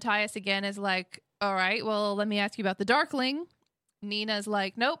 So Matthias again is like, all right, well, let me ask you about the Darkling. Nina's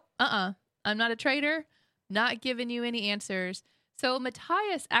like, nope, I'm not a traitor, not giving you any answers. So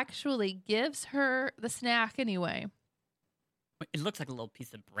Matthias actually gives her the snack anyway. It looks like a little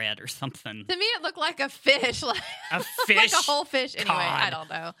piece of bread or something. To me, it looked like a fish. Like a fish? Like a whole fish. Anyway, cod. I don't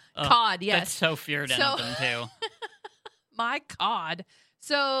know. Cod, yes. That's so Fjordan of them, too. My cod.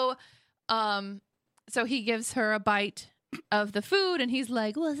 So he gives her a bite of the food, and he's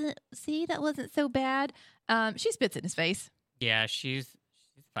like, that wasn't so bad. She spits in his face. Yeah, she's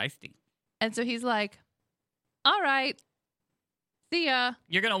feisty. And so he's like, all right, see ya.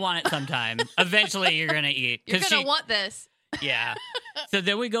 You're going to want it sometime. Eventually, you're going to eat. You're going to want this. Yeah. So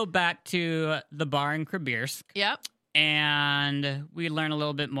then we go back to the bar in Krabirsk. Yep. And we learn a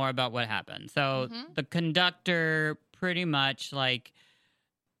little bit more about what happened. So the conductor pretty much, like,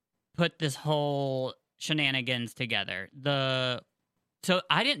 put this whole shenanigans together. So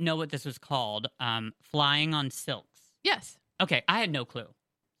I didn't know what this was called. Flying on silks. Yes. Okay, I had no clue.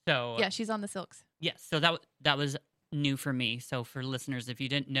 So yeah, she's on the silks. Yes, so that was new for me. So for listeners, if you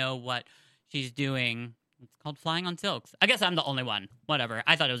didn't know what she's doing, it's called Flying on Silks. I guess I'm the only one. Whatever.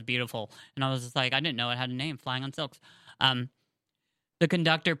 I thought it was beautiful, and I was just like, I didn't know it had a name, Flying on Silks. The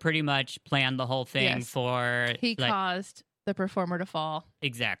conductor pretty much planned the whole thing for... He caused the performer to fall.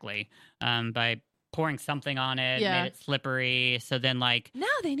 Exactly. By pouring something on it, made it slippery. So then, like... Now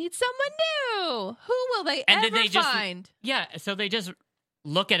they need someone new. Who will they ever find? Yeah, so they just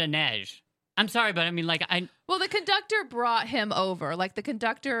look at Inej. I'm sorry, but I mean, like, Well, the conductor brought him over. Like, the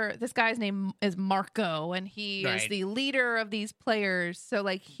conductor, this guy's name is Marco, and he is the leader of these players. So,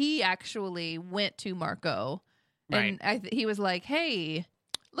 like, he actually went to Marco. Right. And he was like, hey,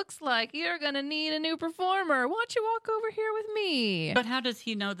 looks like you're going to need a new performer. Why don't you walk over here with me? But how does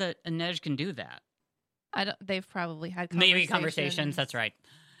he know that Inej can do that? They've probably had Maybe conversations. That's right.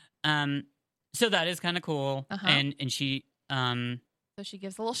 So that is kind of cool. And she... So she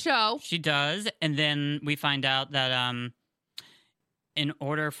gives a little show. She does. And then we find out that in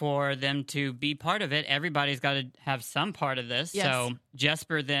order for them to be part of it, everybody's got to have some part of this. Yes. So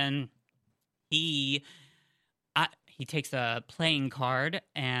Jesper then, he takes a playing card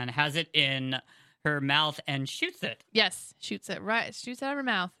and has it in her mouth and shoots it. Yes. Shoots it out of her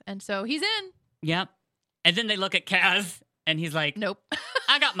mouth. And so he's in. Yep. And then they look at Kaz and he's like, nope.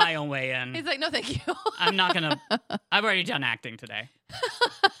 I got my own way in. He's like, no, thank you. I'm not going to, I've already done acting today.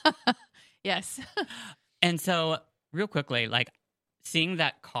 Yes. And so real quickly, like seeing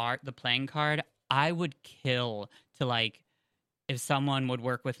that card, the playing card, I would kill to like, if someone would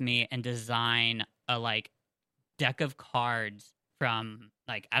work with me and design a like deck of cards from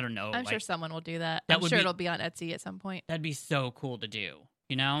Like, I don't know. I'm like, sure someone will do that. that I'm would sure be- it'll be on Etsy at some point. That'd be so cool to do,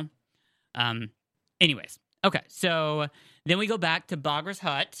 you know? Anyways, okay, so then we go back to Bagra's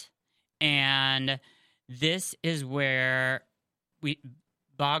hut, and this is where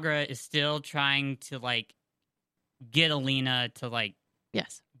Bagra is still trying to, like, get Alina to, like,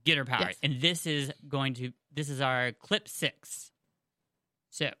 Yes. get her power. Yes. And this is our clip 6.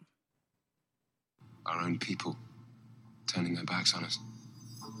 So, Our own people turning their backs on us.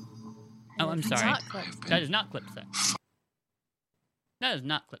 oh, I'm It's sorry. not I clip. have That been is not clip 6. That is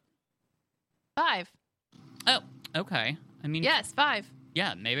not clip. 5. Oh, okay. I mean, Yes, 5.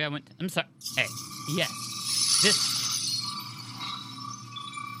 yeah, maybe I went. I'm sorry. Hey, yes. This.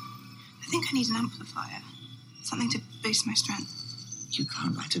 I think I need an amplifier. Something to boost my strength. You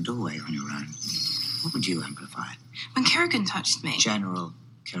can't light a doorway on your own. What would you amplify? When Kerrigan touched me, General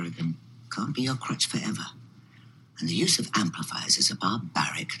Kerrigan can't be your crutch forever. And the use of amplifiers is a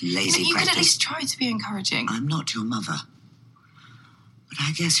barbaric, lazy you could at practice. least try to be encouraging. I'm not your mother. But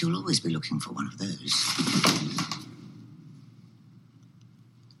I guess you'll always be looking for one of those.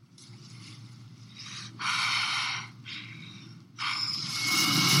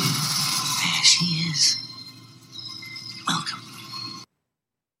 There she is. Welcome.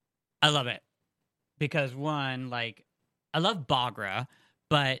 I love it because one, like, I love Bagra,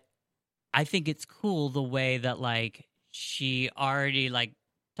 but I think it's cool the way that, like, she already, like,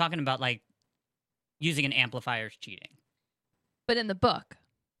 talking about, like, using an amplifier is cheating. But in the book,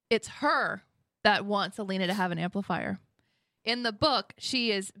 it's her that wants Alina to have an amplifier. In the book,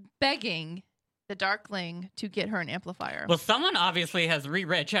 she is begging the Darkling to get her an amplifier. Well, someone obviously has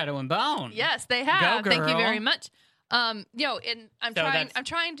reread Shadow and Bone. Yes, they have. Go, Thank you girl. very much. And I'm So trying. that's- I'm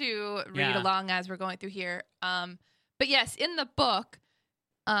trying to read Yeah. along as we're going through here. But yes, in the book,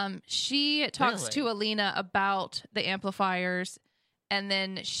 she talks Really? to Alina about the amplifiers, and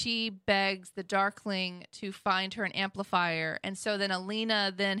then she begs the Darkling to find her an amplifier, and so then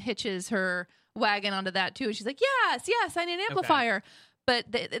Alina then hitches her wagon onto that too, and she's like, "Yes, I need an amplifier."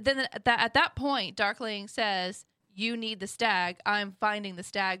 But then at that point, Darkling says, "You need the stag. I'm finding the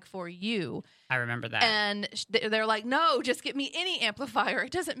stag for you." I remember that. And they're like, "No, just get me any amplifier.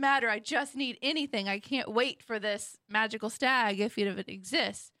 It doesn't matter. I just need anything. I can't wait for this magical stag if it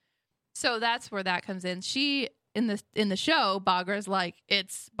exists." So that's where that comes in. She in the show, Bagra's like,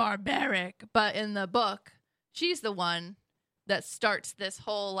 "It's barbaric," but in the book, she's the one that starts this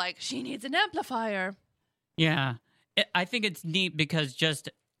whole, like, she needs an amplifier. Yeah. I think it's neat because just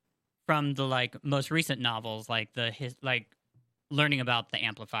from the, like, most recent novels, like like learning about the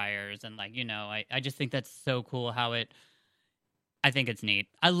amplifiers and, like, you know, I just think that's so cool how I think it's neat.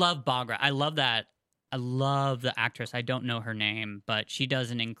 I love Bagra. I love that. I love the actress. I don't know her name, but she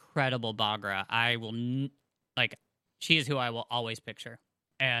does an incredible Bagra. I will, she is who I will always picture.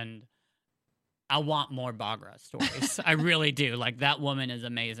 And I want more Bagra stories. I really do. Like, that woman is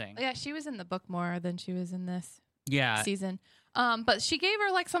amazing. Yeah, she was in the book more than she was in this Yeah. season. But she gave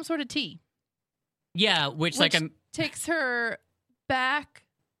her, like, some sort of tea. Yeah, which like, I'm. takes her back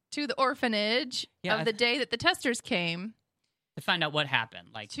to the orphanage Yeah, of the day that the testers came To find out what happened.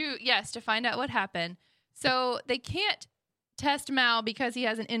 Like, to find out what happened. So they can't test Mal because he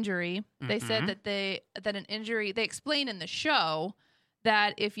has an injury. They said that that an injury, they explain in the show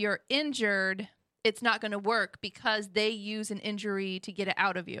that if you're injured, it's not going to work because they use an injury to get it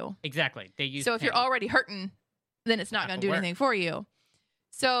out of you. exactly. They use So if you're pain. already hurting, then it's not Not going gonna to do work. anything for you.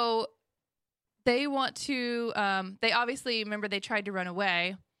 So they want to. They obviously remember they tried to run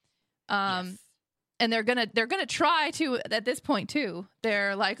away, Yes. and they're gonna try to at this point too.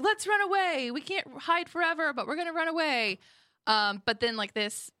 They're like, let's run away. We can't hide forever, but we're gonna run away. But then, like,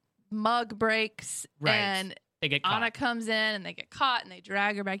 this mug breaks, Right. and They get caught. Anna comes in, and they get caught, and they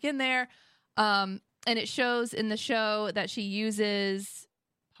drag her back in there. And it shows in the show that she uses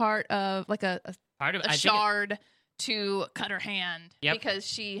part of, like, a Part of a I think shard to cut her hand Yep. because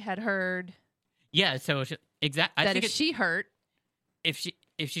she had heard yeah. So exactly. I that think if she hurt, if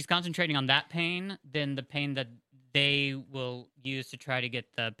she's concentrating on that pain, then the pain that they will use to try to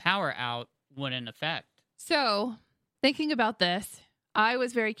get the power out wouldn't affect. So thinking about this, I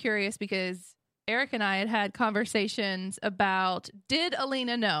was very curious because Eric and I had conversations about, did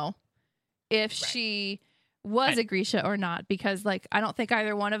Alina know if she was a Grisha or not? Because, like, I don't think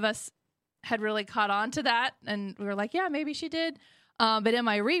either one of us had really caught on to that. And we were like, yeah, maybe she did. But in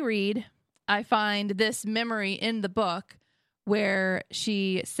my reread, I find this memory in the book where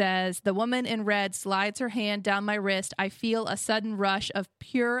she says, "The woman in red slides her hand down my wrist. I feel a sudden rush of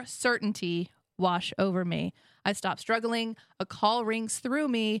pure certainty wash over me. I stop struggling. A call rings through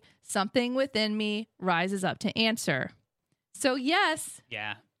me. Something within me rises up to answer." So yes,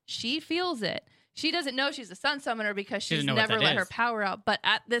 Yeah. she feels it. She doesn't know she's a sun summoner because she's doesn't know what never that let her is. power out. But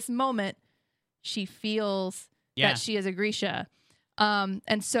at this moment, she feels Yeah. that she is a Grisha.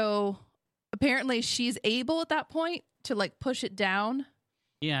 And so apparently she's able at that point to like push it down.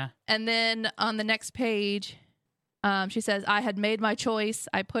 Yeah. And then on the next page, she says, I had made my choice.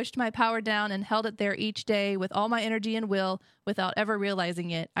 I pushed my power down and held it there each day with all my energy and will without ever realizing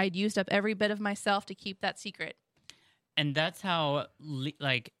it. I'd used up every bit of myself to keep that secret. And that's how,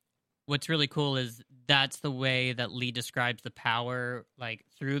 like, what's really cool is that's the way that Lee describes the power, like,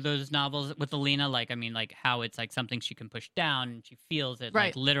 through those novels with Alina. Like, I mean, like, how it's, like, something she can push down and she feels it, Right.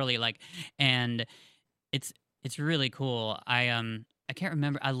 like, literally, like, and it's really cool. I can't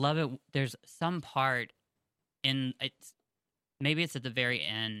remember. I love it. There's some part maybe it's at the very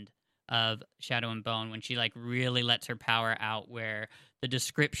end of Shadow and Bone when she, like, really lets her power out, where the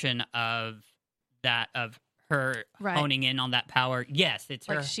description of that, of her Right. honing in on that power. Yes, it's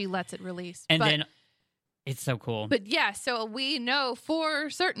Like her. she lets it release. And But- then it's so cool. But yeah, so we know for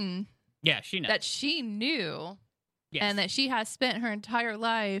certain yeah, she knows. that she knew Yes. and that she has spent her entire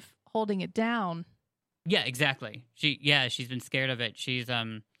life holding it down. Yeah, exactly. She's been scared of it. She's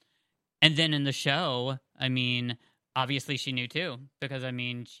and then in the show, I mean, obviously she knew too, because I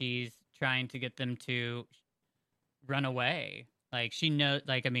mean, she's trying to get them to run away. Like she knows,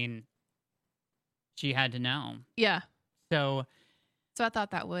 like, I mean, she had to know. Yeah. So So I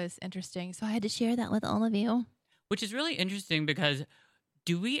thought that was interesting. So I had to share that with all of you. which is really interesting because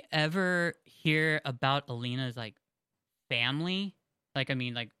do we ever hear about Alina's like family? Like, I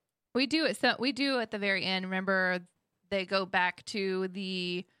mean, like, We do it. So we do at the very end. Remember, they go back to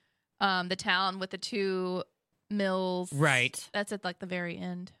the town with the two mills. right. That's at like the very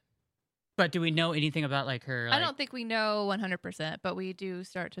end. But do we know anything about like her? I don't think we know 100%, but we do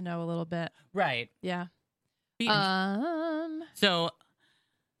start to know a little bit. Right. Yeah. Be- so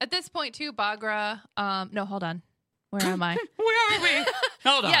At this point too, Bagra. No, hold on. Where am I? where are we?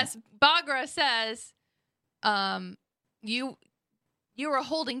 Hold on. Yes, Bagra says, you were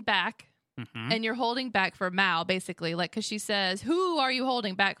holding back. Mhm. And you're holding back for Mal, basically, like, because she says, "Who are you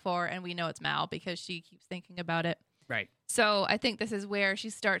holding back for?" And we know it's Mal because she keeps thinking about it. Right. So I think this is where she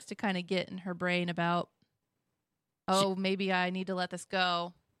starts to kind of get in her brain about, oh, maybe I need to let this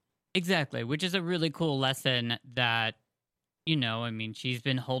go. Exactly, which is a really cool lesson that, you know, I mean, she's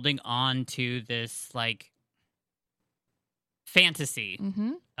been holding on to this like fantasy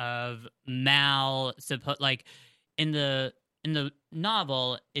Mm-hmm. of Mal, like in the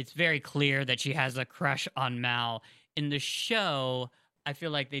novel, it's very clear that she has a crush on Mal. In the show, I feel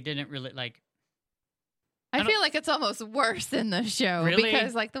like they didn't really like. I feel like it's almost worse in the show Really?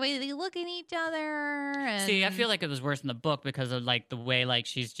 because, like, the way they look at each other. And See, I feel like it was worse in the book because of like the way like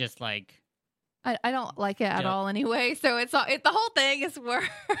she's just like. I don't like it at Yeah. all anyway. So the whole thing is worse.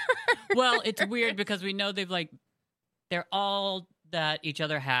 Well, it's weird because we know they're all that each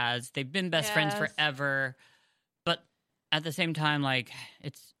other has. They've been best friends Yes. forever, but at the same time, like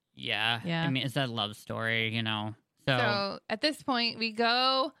yeah. Yeah. I mean, it's that love story, you know. So at this point, we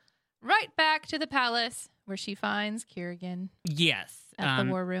go right back to the palace where she finds Kirigan yes, at the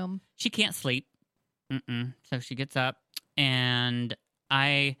war room. she can't sleep. So she gets up, and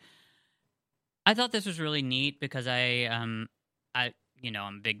I thought this was really neat because I'm a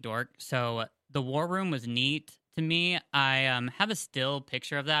big dork. So the war room was neat to me. I have a still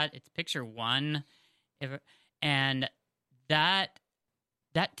picture of that. It's picture 1, and that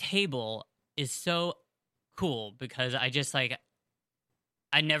table is so cool because I just like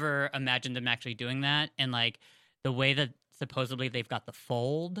I never imagined them actually doing that, and like the way that supposedly they've got the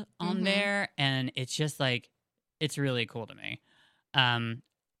fold on Mhm. there, and it's just like it's really cool to me.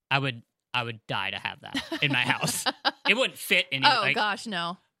 I would die to have that in my house. It wouldn't fit any. Oh gosh,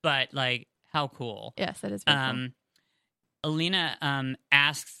 no. But like, how cool! Yes, that is very cool. Alina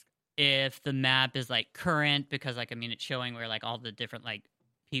asks if the map is like current because like I mean it's showing where like all the different like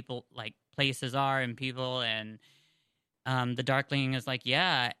people like places are and people, and the Darkling is like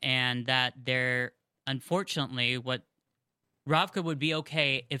yeah, and that they're unfortunately what Ravka would be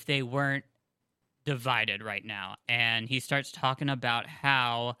okay if they weren't divided right now, and he starts talking about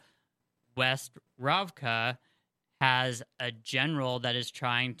how West Ravka has a general that is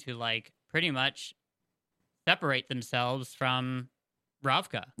trying to like pretty much separate themselves from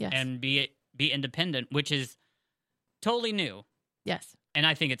Ravka Yes. and be independent, which is totally new, Yes. and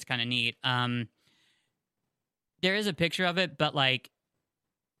I think it's kind of neat. There is a picture of it, but like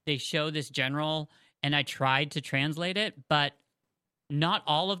they show this general, and I tried to translate it, but not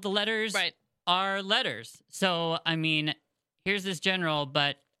all of the letters Right. are letters. So I mean, here's this general,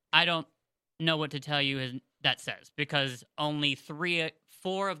 but I don't know what to tell you that says, because only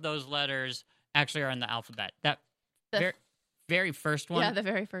 4 of those letters actually are in the alphabet. That very first one, Yeah, the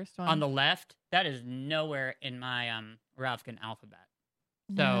very first one on the left, that is nowhere in my Ravkan alphabet.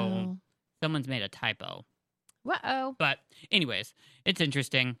 So No. someone's made a typo. Uh-oh. But anyways, it's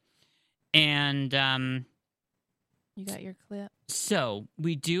interesting. And You got your clip. so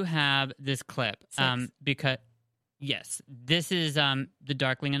we do have this clip. 6. Because yes, this is the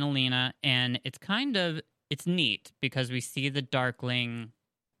Darkling and Alina, and it's neat because we see the Darkling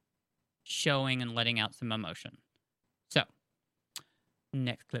showing and letting out some emotion. So,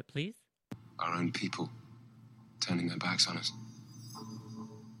 next clip, please. Our own people turning their backs on us.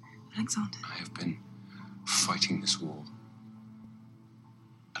 Alexander. I have been fighting this war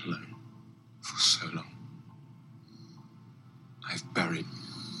alone for so long. I've buried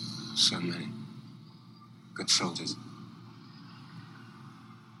so many good soldiers,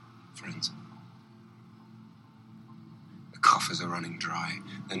 friends. The coffers are running dry,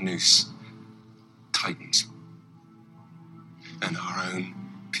 the noose tightens, and our own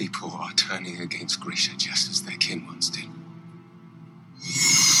people are turning against Grisha just as their kin once did.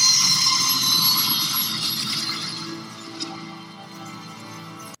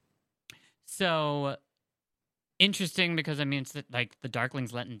 So interesting because I mean it's like the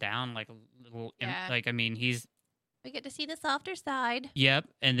Darkling's letting down like a little Yeah. like I mean he's We get to see the softer side. yep,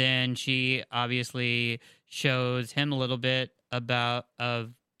 and then she obviously shows him a little bit of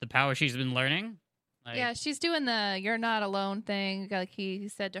the power she's been learning. Like, Yeah, she's doing the "you're not alone" thing, like he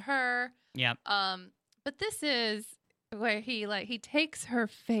said to her. Yep. But this is where he takes her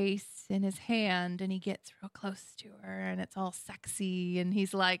face in his hand and he gets real close to her and it's all sexy and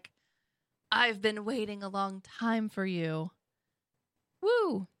he's like, "I've been waiting a long time for you."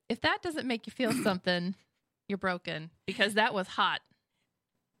 Woo! If that doesn't make you feel something, you're broken, because that was hot.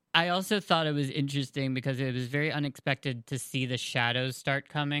 I also thought it was interesting because it was very unexpected to see the shadows start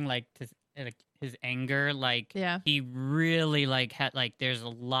coming, like his anger, like Yeah. he really like had like there's a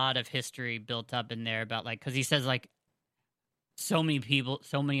lot of history built up in there about like because he says like so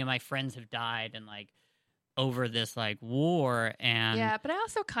many of my friends have died and like over this like war and Yeah, but I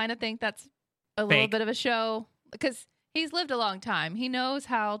also kind of think that's a little Fake. bit of a show because he's lived a long time. He knows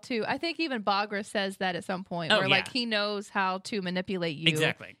how to. I think even Bagra says that at some point, Oh, where like yeah. he knows how to manipulate you.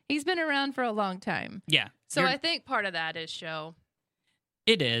 exactly He's been around for a long time, yeah. so You're- I think part of that is show.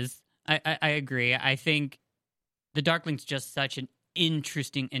 it is. I agree. I think the Darkling's just such an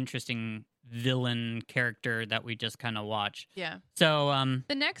interesting villain character that we just kind of watch. Yeah. So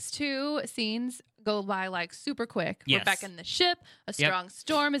The next 2 scenes go by like super quick. Yes. We're back in the ship. A Yep. strong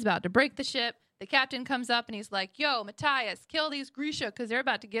storm is about to break the ship. The captain comes up and he's like, "Yo, Matthias, kill these Grisha because they're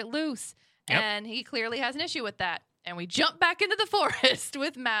about to get loose." Yep. And he clearly has an issue with that. And we jump back into the forest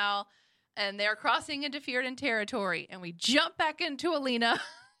with Mal, and they're crossing into Fjerdan territory. And we jump back into Alina,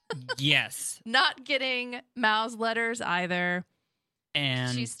 yes, not getting Mal's letters either.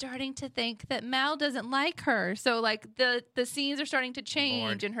 and She's starting to think that Mal doesn't like her. So like the scenes are starting to change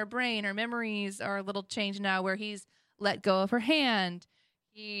Lord. in her brain. Her memories are a little changed now where he's let go of her hand.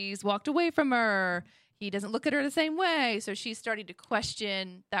 He's walked away from her. He doesn't look at her the same way. So she's starting to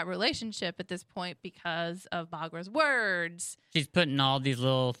question that relationship at this point because of Bagra's words. she's putting all these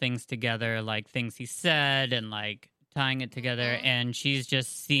little things together, like things he said, and like tying it together, Mhm. and she's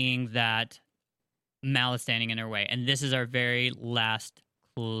just seeing that Mal is standing in her way. And this is our very last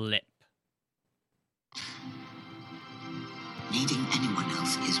clip. Needing anyone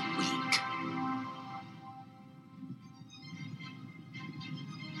else is weak.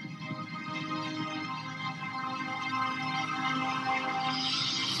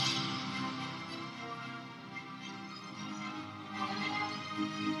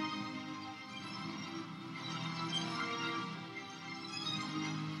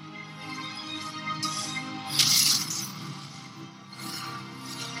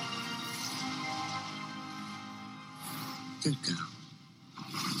 Good girl.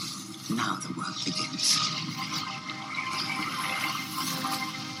 Now the work begins.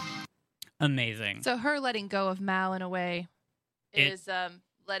 Amazing. So her letting go of Mal in a way It- is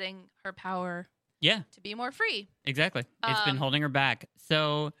letting her power Yeah, to be more free. exactly. It's been Um, holding her back.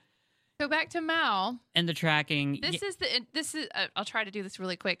 So, Go back to Mal. and the tracking. This is I'll try to do this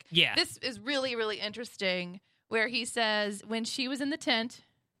really quick. yeah. This is really, really interesting where he says when she was in the tent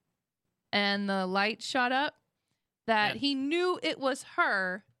and the light shot up, that Yeah. he knew it was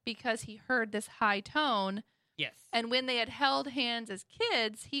her because he heard this high tone. Yes. And when they had held hands as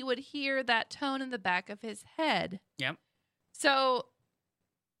kids, he would hear that tone in the back of his head. Yep. So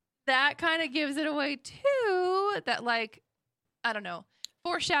that kind of gives it away too. That, like, I don't know,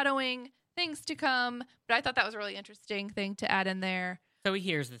 foreshadowing things to come, but I thought that was a really interesting thing to add in there. So he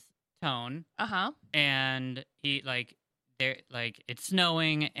hears this tone, and he it's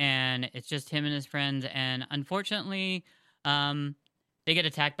snowing, and it's just him and his friends, and unfortunately, they get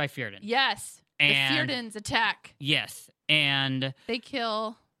attacked by Fjerdan. Yes, and the Fjerdans attack. Yes, and they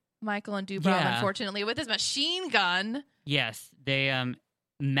kill Michael and Dubrow, unfortunately, with his machine gun. Yes, they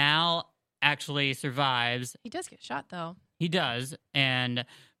Mal actually survives. He does get shot, though. He does,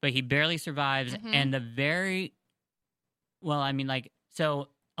 but he barely survives, and so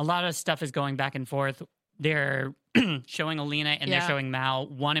a lot of stuff is going back and forth. They're showing Alina and they're showing Mal.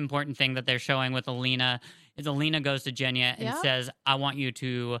 One important thing that they're showing with Alina is Alina goes to Genya and says, I want you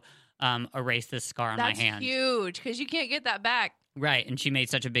to erase this scar on my hand. That's huge, because you can't get that back. Right, and she made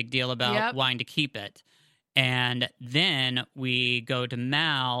such a big deal about wanting to keep it. And then we go to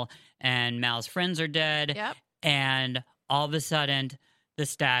Mal, and Mal's friends are dead. Yep. And all of a sudden, the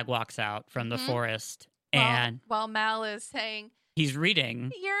stag walks out from the forest. While Mal is saying, he's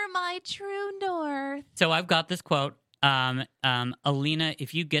reading, "You're my true north." So I've got this quote. Alina,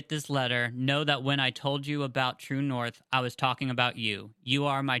 if you get this letter, know that when I told you about True North, I was talking about you. You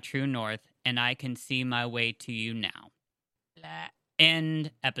are my true north, and I can see my way to you now. Blah.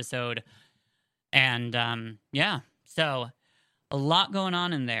 End episode. And so a lot going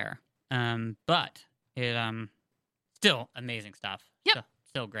on in there. But it still amazing stuff. Yep.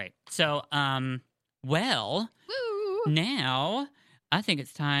 Still great. So Woo. Now I think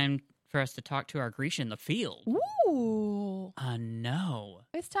it's time for us to talk to our Grisha in the field. Ooh. No.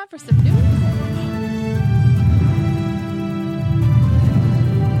 It's time for some news.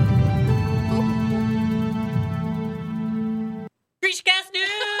 GrishaCast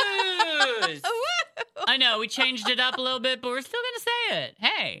news! I know, we changed it up a little bit, but we're still going to say it.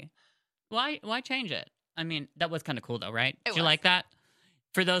 Hey, why change it? I mean, that was kind of cool though, right? Did you like that?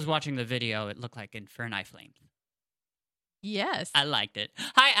 For those watching the video, it looked like Inferni Flames. Yes. I liked it.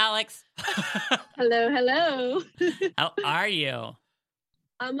 Hi, Alex. Hello. How are you?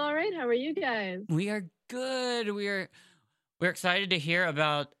 I'm all right. How are you guys? We are good. We're excited to hear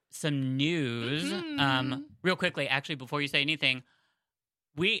about some news. Real quickly, actually, before you say anything,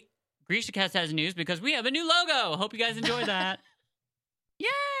 GrishaCast has news because we have a new logo. Hope you guys enjoy that.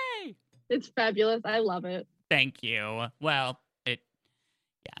 Yay! It's fabulous. I love it. Thank you. Well, it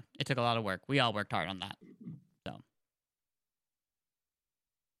took a lot of work. We all worked hard on that. So.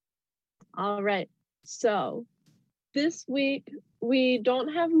 All right. So this week we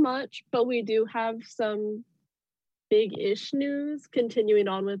don't have much, but we do have some big-ish news continuing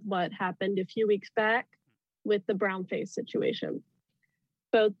on with what happened a few weeks back with the brownface situation.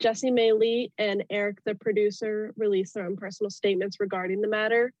 Both Jessie May Lee and Eric, the producer, released their own personal statements regarding the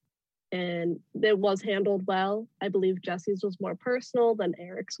matter, and it was handled well. I believe Jessie's was more personal than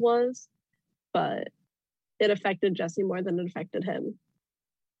Eric's was, but it affected Jessie more than it affected him.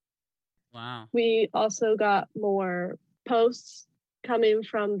 Wow. We also got more posts coming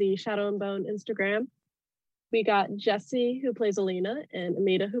from the Shadow and Bone Instagram. We got Jessie, who plays Alina, and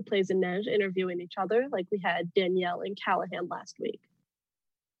Amita, who plays Inej, interviewing each other like we had Danielle and Callahan last week.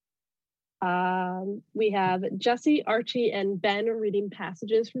 We have Jessie, Archie, and Ben reading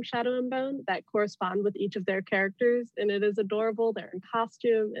passages from Shadow and Bone that correspond with each of their characters, and it is adorable. They're in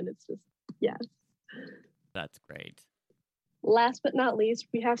costume, and it's just, yes. That's great. Last but not least,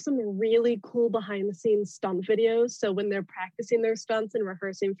 we have some really cool behind-the-scenes stunt videos. So when they're practicing their stunts and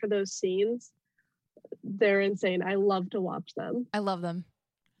rehearsing for those scenes, they're insane. I love to watch them. I love them.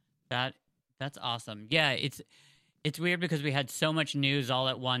 That's awesome. Yeah, it's weird because we had so much news all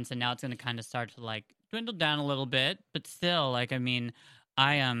at once, and now it's going to kind of start to like dwindle down a little bit. But still, like, I mean,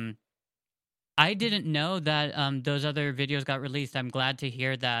 I didn't know that those other videos got released. I'm glad to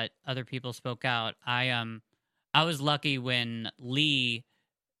hear that other people spoke out. I was lucky when Lee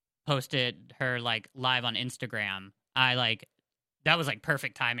posted her like live on Instagram. That was like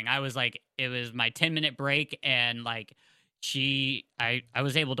perfect timing. I was like, it was my 10-minute break, and like I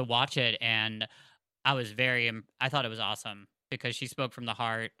was able to watch it, and I thought it was awesome because she spoke from the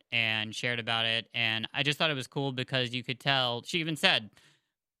heart and shared about it. And I just thought it was cool because you could tell, she even said,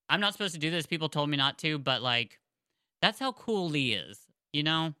 I'm not supposed to do this. People told me not to, but like, that's how cool Lee is. You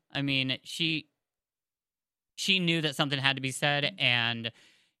know, I mean, she knew that something had to be said, and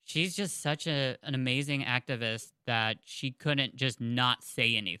she's just such an amazing activist that she couldn't just not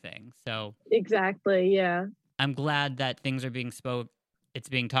say anything. So exactly, yeah. I'm glad that things are being it's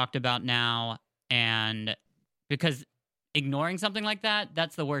being talked about now, and because ignoring something like that,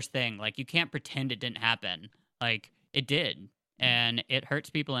 that's the worst thing. Like, you can't pretend it didn't happen. Like, it did, and it hurts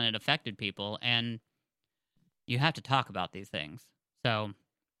people and it affected people, and you have to talk about these things. So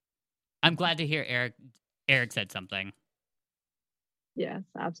I'm glad to hear Eric said something. Yes,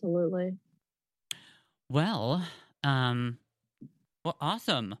 absolutely. Well, awesome.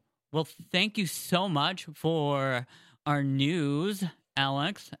 Well, thank you so much for our news,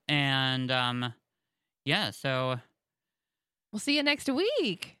 Alex. And so we'll see you next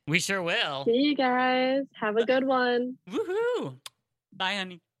week. We sure will. See you guys. Have a good one. Woohoo! Bye,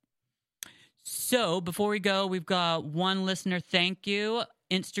 honey. So before we go, we've got one listener thank you.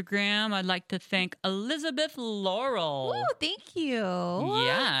 Instagram, I'd like to thank Elizabeth Laurel. Oh, thank you.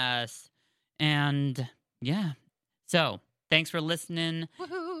 Yes. And yeah. So thanks for listening.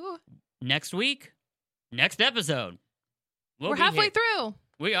 Woohoo. Next week, next episode. We're halfway through.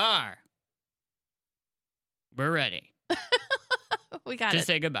 We are. We're ready. We got Just it.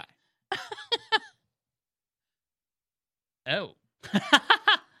 say goodbye. Oh.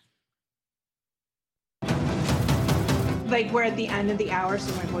 Like we're at the end of the hour,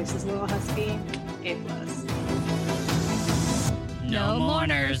 so my voice is a little husky. It was. No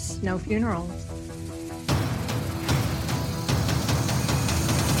mourners. No funerals.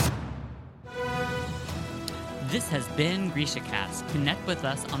 This has been GrishaCast. Connect with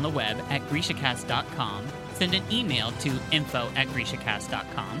us on the web at GrishaCast.com. Send an email to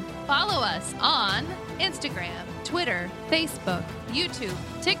info@GrishaCast.com. Follow us on Instagram, Twitter, Facebook, YouTube,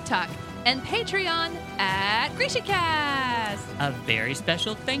 TikTok, and Patreon at GrishaCast. A very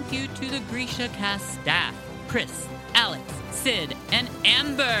special thank you to the GrishaCast staff, Chris, Alex, Sid, and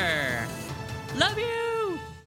Amber.